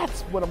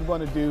that's what I'm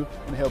going to do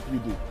and help you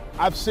do.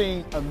 I've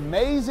seen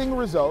amazing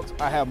results.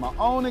 I have my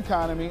own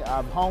economy,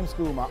 I've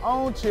homeschooled my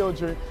own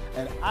children,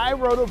 and I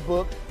wrote a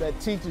book that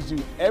teaches you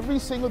every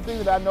single thing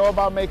that I know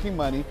about making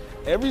money,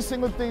 every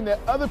single thing that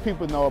other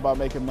people know about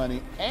making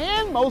money,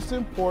 and most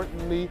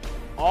importantly,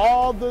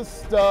 all the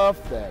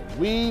stuff that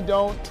we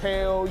don't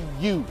tell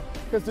you.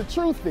 Because the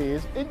truth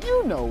is, and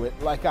you know it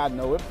like I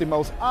know it, the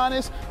most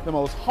honest, the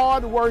most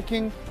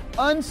hardworking,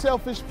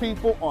 unselfish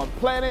people on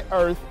planet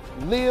Earth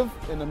live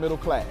in the middle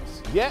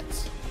class. Yet,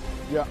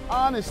 your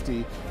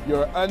honesty,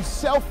 your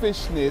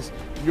unselfishness,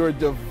 your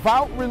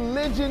devout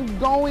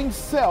religion-going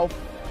self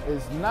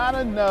is not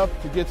enough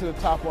to get to the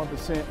top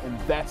 1%, and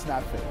that's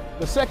not fair.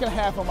 The second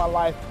half of my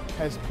life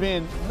has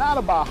been not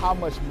about how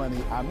much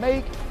money I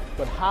make,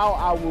 but how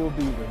I will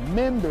be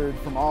remembered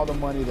from all the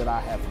money that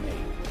I have made.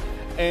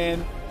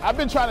 And I've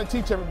been trying to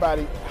teach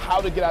everybody how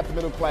to get out the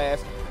middle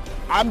class.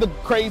 I'm the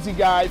crazy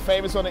guy,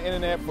 famous on the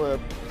internet for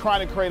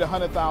trying to create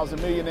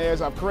 100,000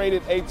 millionaires. I've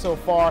created 8 so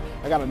far.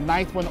 I got a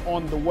 9th one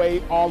on the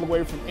way, all the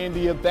way from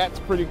India. That's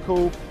pretty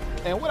cool.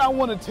 And what I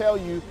want to tell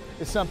you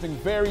is something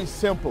very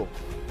simple.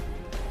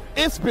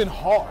 It's been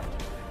hard.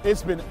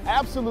 It's been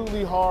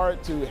absolutely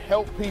hard to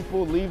help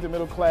people leave the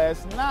middle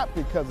class, not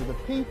because of the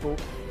people,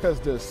 because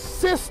the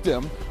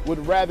system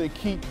would rather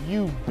keep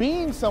you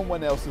being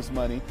someone else's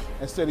money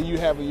instead of you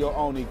having your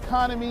own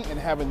economy and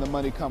having the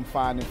money come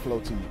find and flow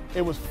to you.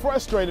 It was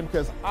frustrating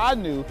because I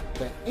knew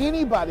that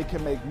anybody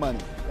can make money.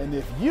 And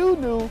if you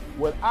knew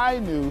what I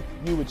knew,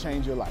 you would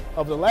change your life.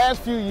 Over the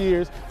last few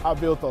years,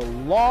 I've built a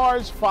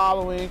large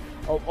following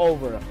of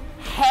over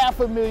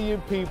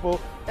 500,000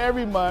 people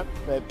every month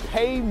that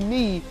pay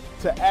me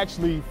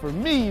for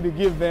me to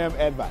give them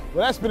advice.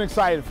 Well, that's been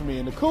exciting for me.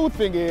 And the cool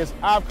thing is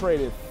I've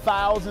created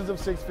thousands of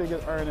six-figure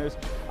earners.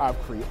 I've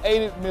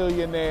created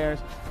millionaires.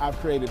 I've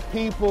created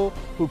people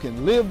who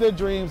can live their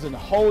dreams and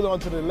hold on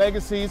to their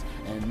legacies.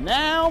 And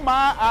now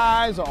my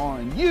eyes are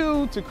on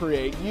you to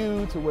create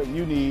you to what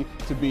you need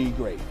to be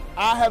great.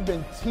 I have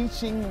been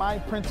teaching my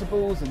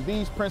principles and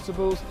these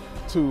principles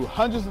to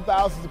hundreds of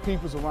thousands of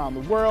people around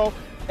the world,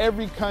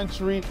 every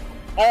country,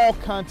 all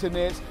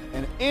continents,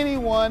 and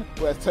anyone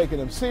who has taken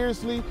them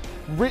seriously,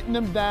 written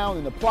them down,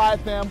 and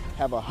applied them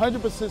have a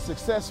 100%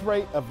 success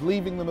rate of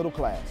leaving the middle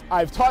class.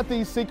 I've taught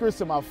these secrets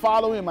to my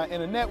following in my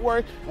inner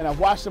network, and I've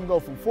watched them go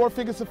from 4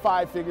 figures to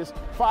 5 figures,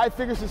 5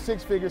 figures to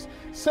 6 figures,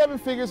 7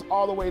 figures,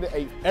 all the way to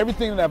 8.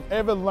 Everything that I've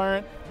ever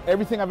learned,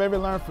 everything I've ever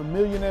learned from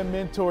millionaire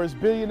mentors,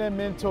 billionaire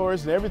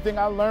mentors, and everything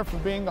I learned from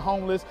being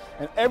homeless,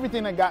 and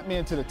everything that got me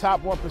into the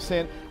top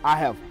 1%, I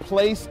have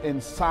placed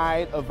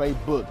inside of a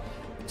book.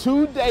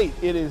 To date,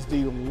 it is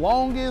the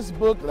longest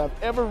book that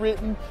I've ever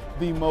written,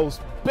 the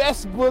most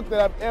best book that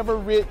I've ever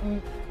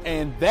written,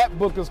 And that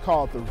book is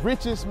called The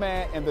Richest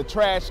Man in the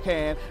Trash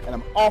Can, and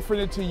I'm offering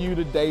it to you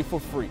today for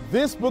free.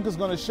 This book is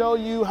going to show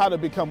you how to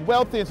become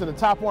wealthy into the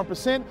top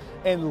 1%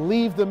 and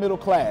leave the middle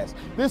class.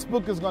 This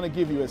book is going to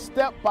give you a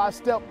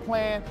step-by-step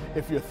plan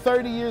if you're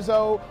 30 years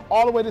old,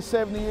 all the way to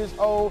 70 years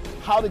old,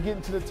 how to get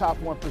into the top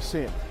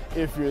 1%.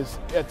 If you're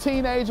a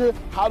teenager,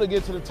 how to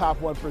get to the top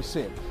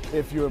 1%.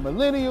 If you're a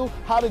millennial,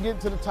 how to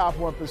get to the top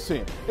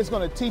 1%. It's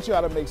going to teach you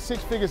how to make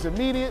 6 figures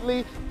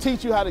immediately,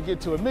 teach you how to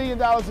get to $1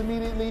 million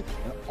immediately,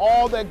 and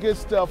all that good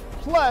stuff.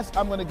 Plus,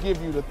 I'm going to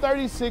give you the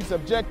 36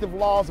 objective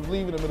laws of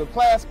leaving the middle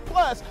class.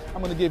 Plus,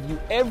 I'm going to give you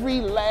every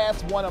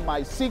last one of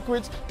my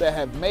secrets that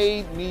have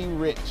made me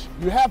rich.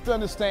 You have to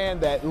understand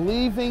that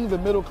leaving the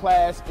middle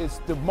class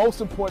is the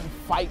most important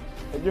fight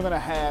that you're going to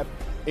have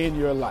in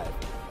your life.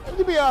 And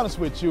to be honest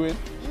with you, and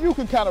you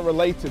can kind of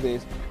relate to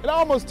this, it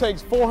almost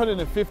takes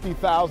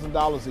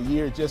 $450,000 a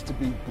year just to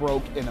be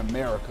broke in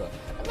America.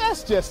 And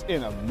that's just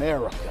in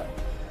America.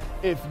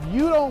 If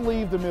you don't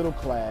leave the middle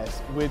class,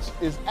 which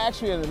is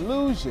actually an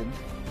illusion,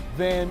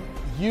 then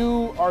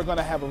you are going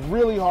to have a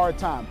really hard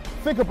time.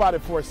 Think about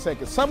it for a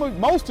second.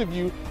 Most of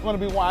you are going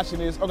to be watching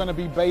this are going to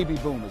be baby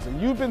boomers, and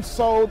you've been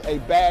sold a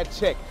bad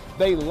check.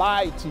 They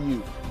lied to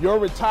you. Your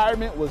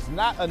retirement was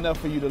not enough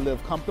for you to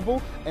live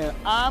comfortable, and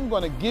I'm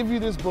going to give you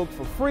this book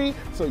for free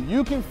so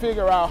you can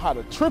figure out how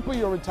to triple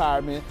your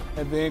retirement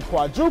and then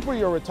quadruple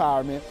your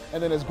retirement,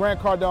 and then, as Grant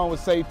Cardone would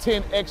say,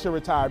 10x your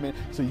retirement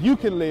so you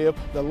can live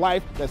the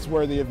life that's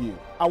worthy of you.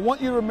 I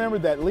want you to remember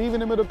that leaving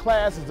the middle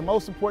class is the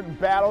most important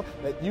battle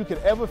that you could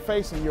ever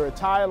face in your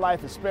entire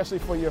life, especially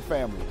for your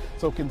family.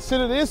 So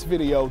consider this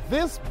video,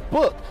 this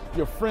book,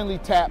 your friendly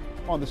tap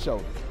on the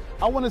shoulder.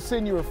 I want to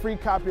send you a free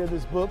copy of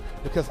this book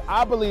because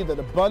I believe that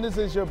abundance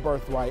is your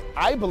birthright.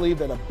 I believe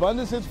that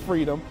abundance is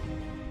freedom,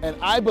 and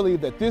I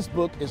believe that this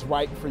book is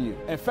right for you.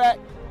 In fact,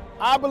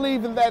 I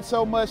believe in that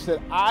so much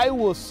that I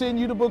will send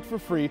you the book for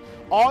free.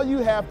 All you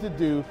have to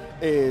do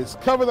is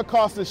cover the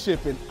cost of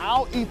shipping.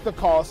 I'll eat the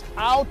cost.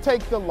 I'll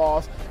take the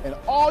loss. And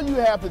all you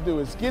have to do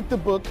is get the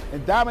book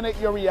and dominate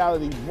your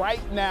reality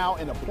right now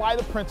and apply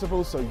the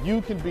principles so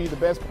you can be the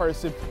best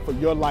person for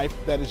your life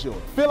that is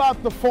yours. Fill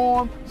out the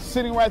form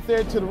sitting right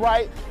there to the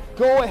right.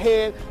 Go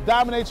ahead,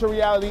 dominate your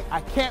reality. I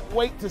can't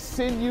wait to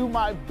send you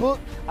my book.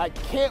 I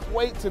can't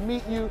wait to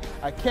meet you.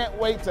 I can't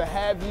wait to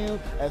have you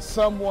as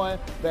someone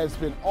that's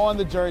been on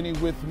the journey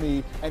with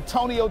me.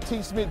 Antonio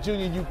T. Smith Jr.,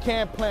 you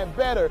can plan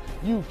better.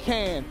 You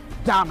can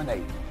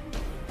dominate.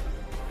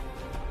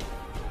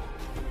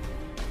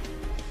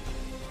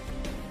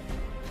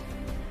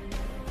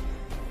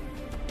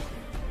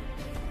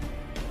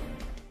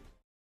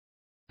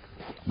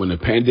 When the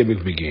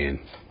pandemic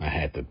began, I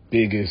had the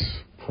biggest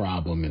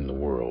problem in the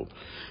world.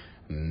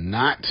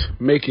 Not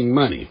making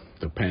money.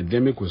 The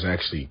pandemic was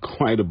actually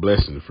quite a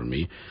blessing for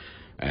me,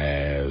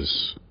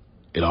 as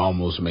it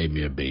almost made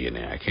me a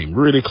billionaire. I came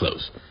really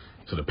close.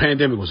 So the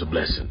pandemic was a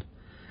blessing.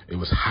 It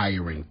was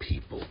hiring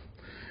people.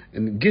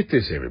 And get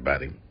this,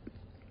 everybody.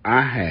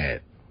 I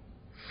had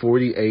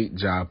 48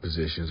 job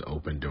positions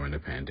open during the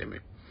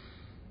pandemic.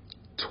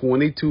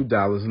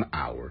 $22 an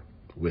hour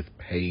with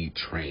paid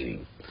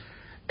training.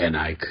 And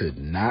I could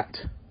not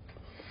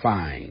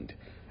find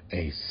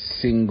a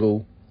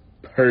single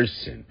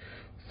person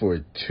for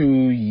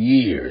 2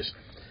 years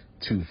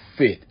to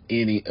fit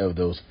any of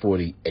those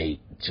 48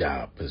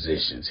 job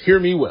positions.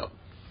 Hear me well.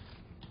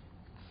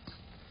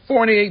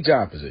 48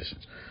 job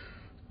positions,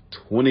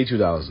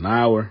 $22 an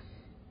hour,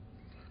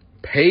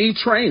 paid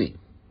training,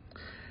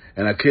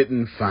 and I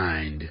couldn't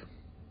find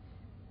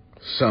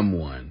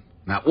someone,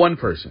 not one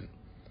person,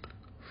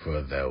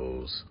 for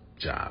those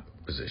job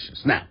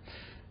positions. Now,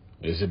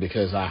 is it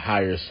because I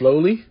hire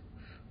slowly?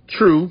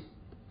 True.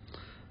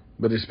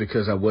 But it's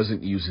because I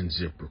wasn't using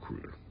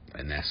ZipRecruiter,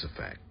 and that's a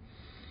fact.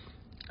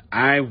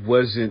 I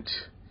wasn't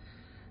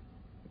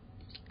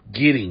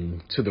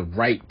getting to the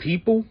right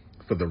people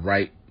for the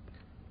right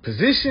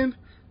position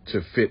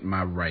to fit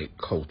my right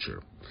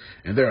culture.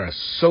 And there are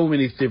so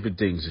many different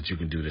things that you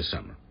can do this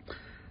summer.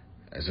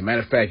 As a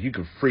matter of fact, you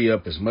can free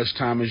up as much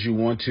time as you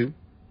want to.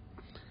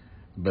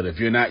 But if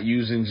you're not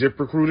using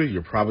ZipRecruiter,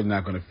 you're probably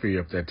not going to free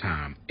up that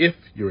time if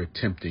you're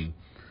attempting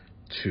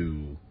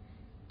to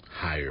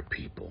hire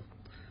people.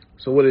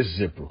 So what is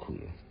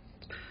ZipRecruiter?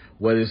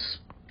 What is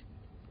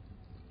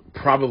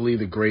probably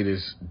the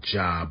greatest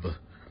job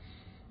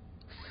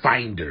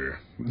finder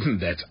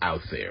that's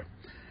out there.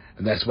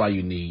 And that's why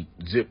you need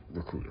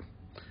ZipRecruiter.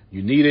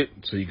 You need it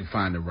so you can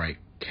find the right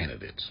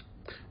candidates.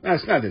 Now,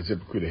 it's not that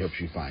ZipRecruiter helps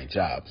you find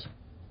jobs.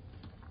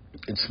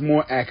 It's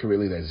more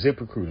accurately that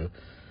ZipRecruiter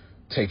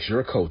takes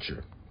your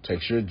culture,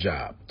 takes your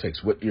job,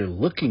 takes what you're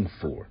looking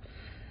for,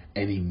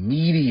 and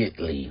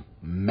immediately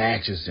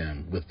matches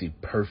them with the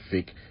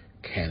perfect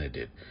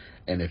candidate.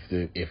 And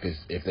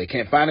if they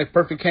can't find a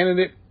perfect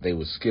candidate, they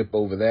will skip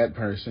over that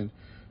person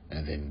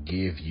and then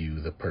give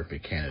you the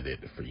perfect candidate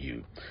for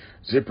you.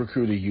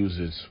 ZipRecruiter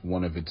uses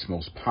one of its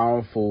most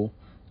powerful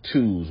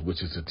tools,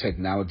 which is the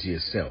technology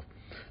itself,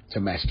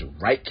 to match the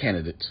right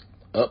candidates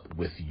up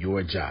with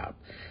your job.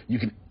 You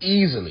can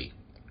easily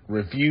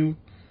review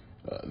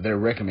their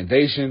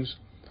recommendations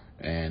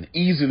and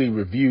easily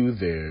review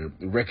their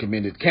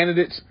recommended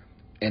candidates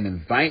and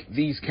invite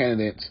these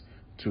candidates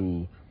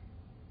to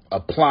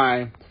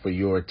apply for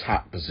your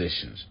top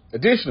positions.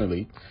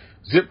 Additionally,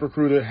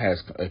 ZipRecruiter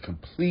has a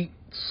complete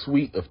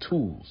suite of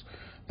tools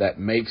that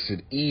makes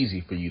it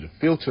easy for you to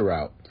filter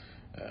out,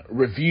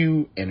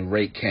 review, and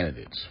rate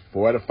candidates.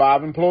 4 out of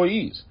 5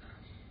 employees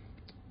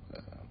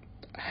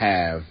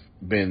have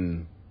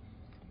been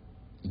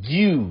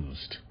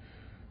used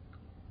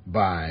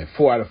by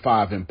 4 out of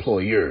 5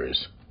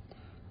 employers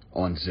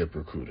on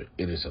ZipRecruiter.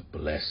 It is a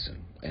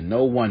blessing. And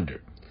no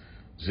wonder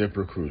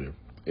ZipRecruiter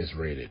is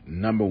rated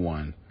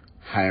 #1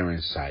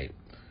 hiring site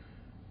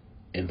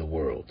in the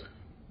world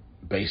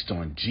based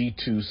on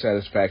G2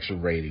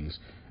 satisfaction ratings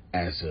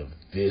as of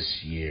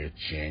this year,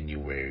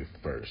 January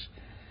 1st.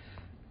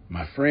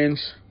 My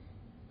friends,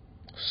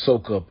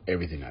 soak up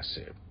everything I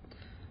said.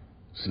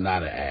 It's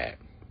not an ad.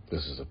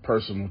 This is a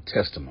personal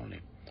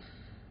testimony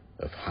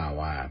of how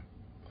I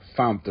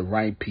found the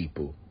right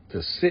people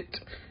to sit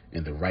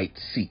in the right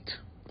seat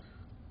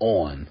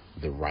on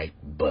the right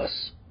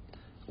bus.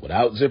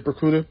 Without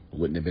ZipRecruiter, it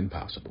wouldn't have been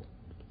possible.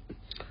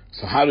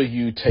 So how do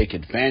you take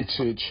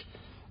advantage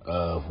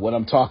of what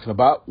I'm talking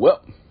about?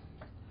 Well,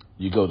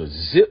 you go to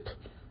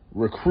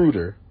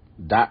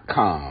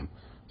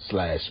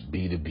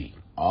ZipRecruiter.com/B2B.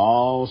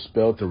 All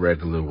spelled the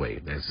regular way.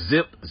 That's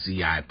Zip,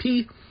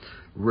 Z-I-P,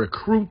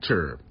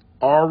 Recruiter,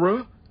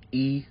 Aura,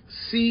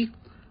 E-C,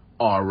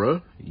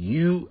 Aura,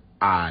 U-I-T-E-R,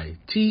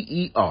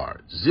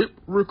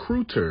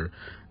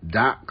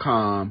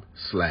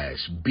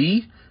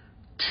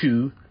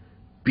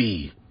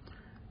 ZipRecruiter.com/B2B.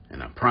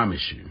 And I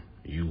promise you,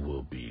 you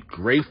will be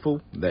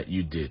grateful that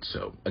you did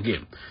so.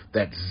 Again,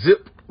 that's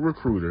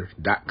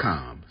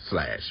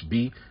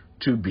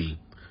ZipRecruiter.com/B2B.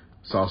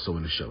 It's also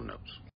in the show notes.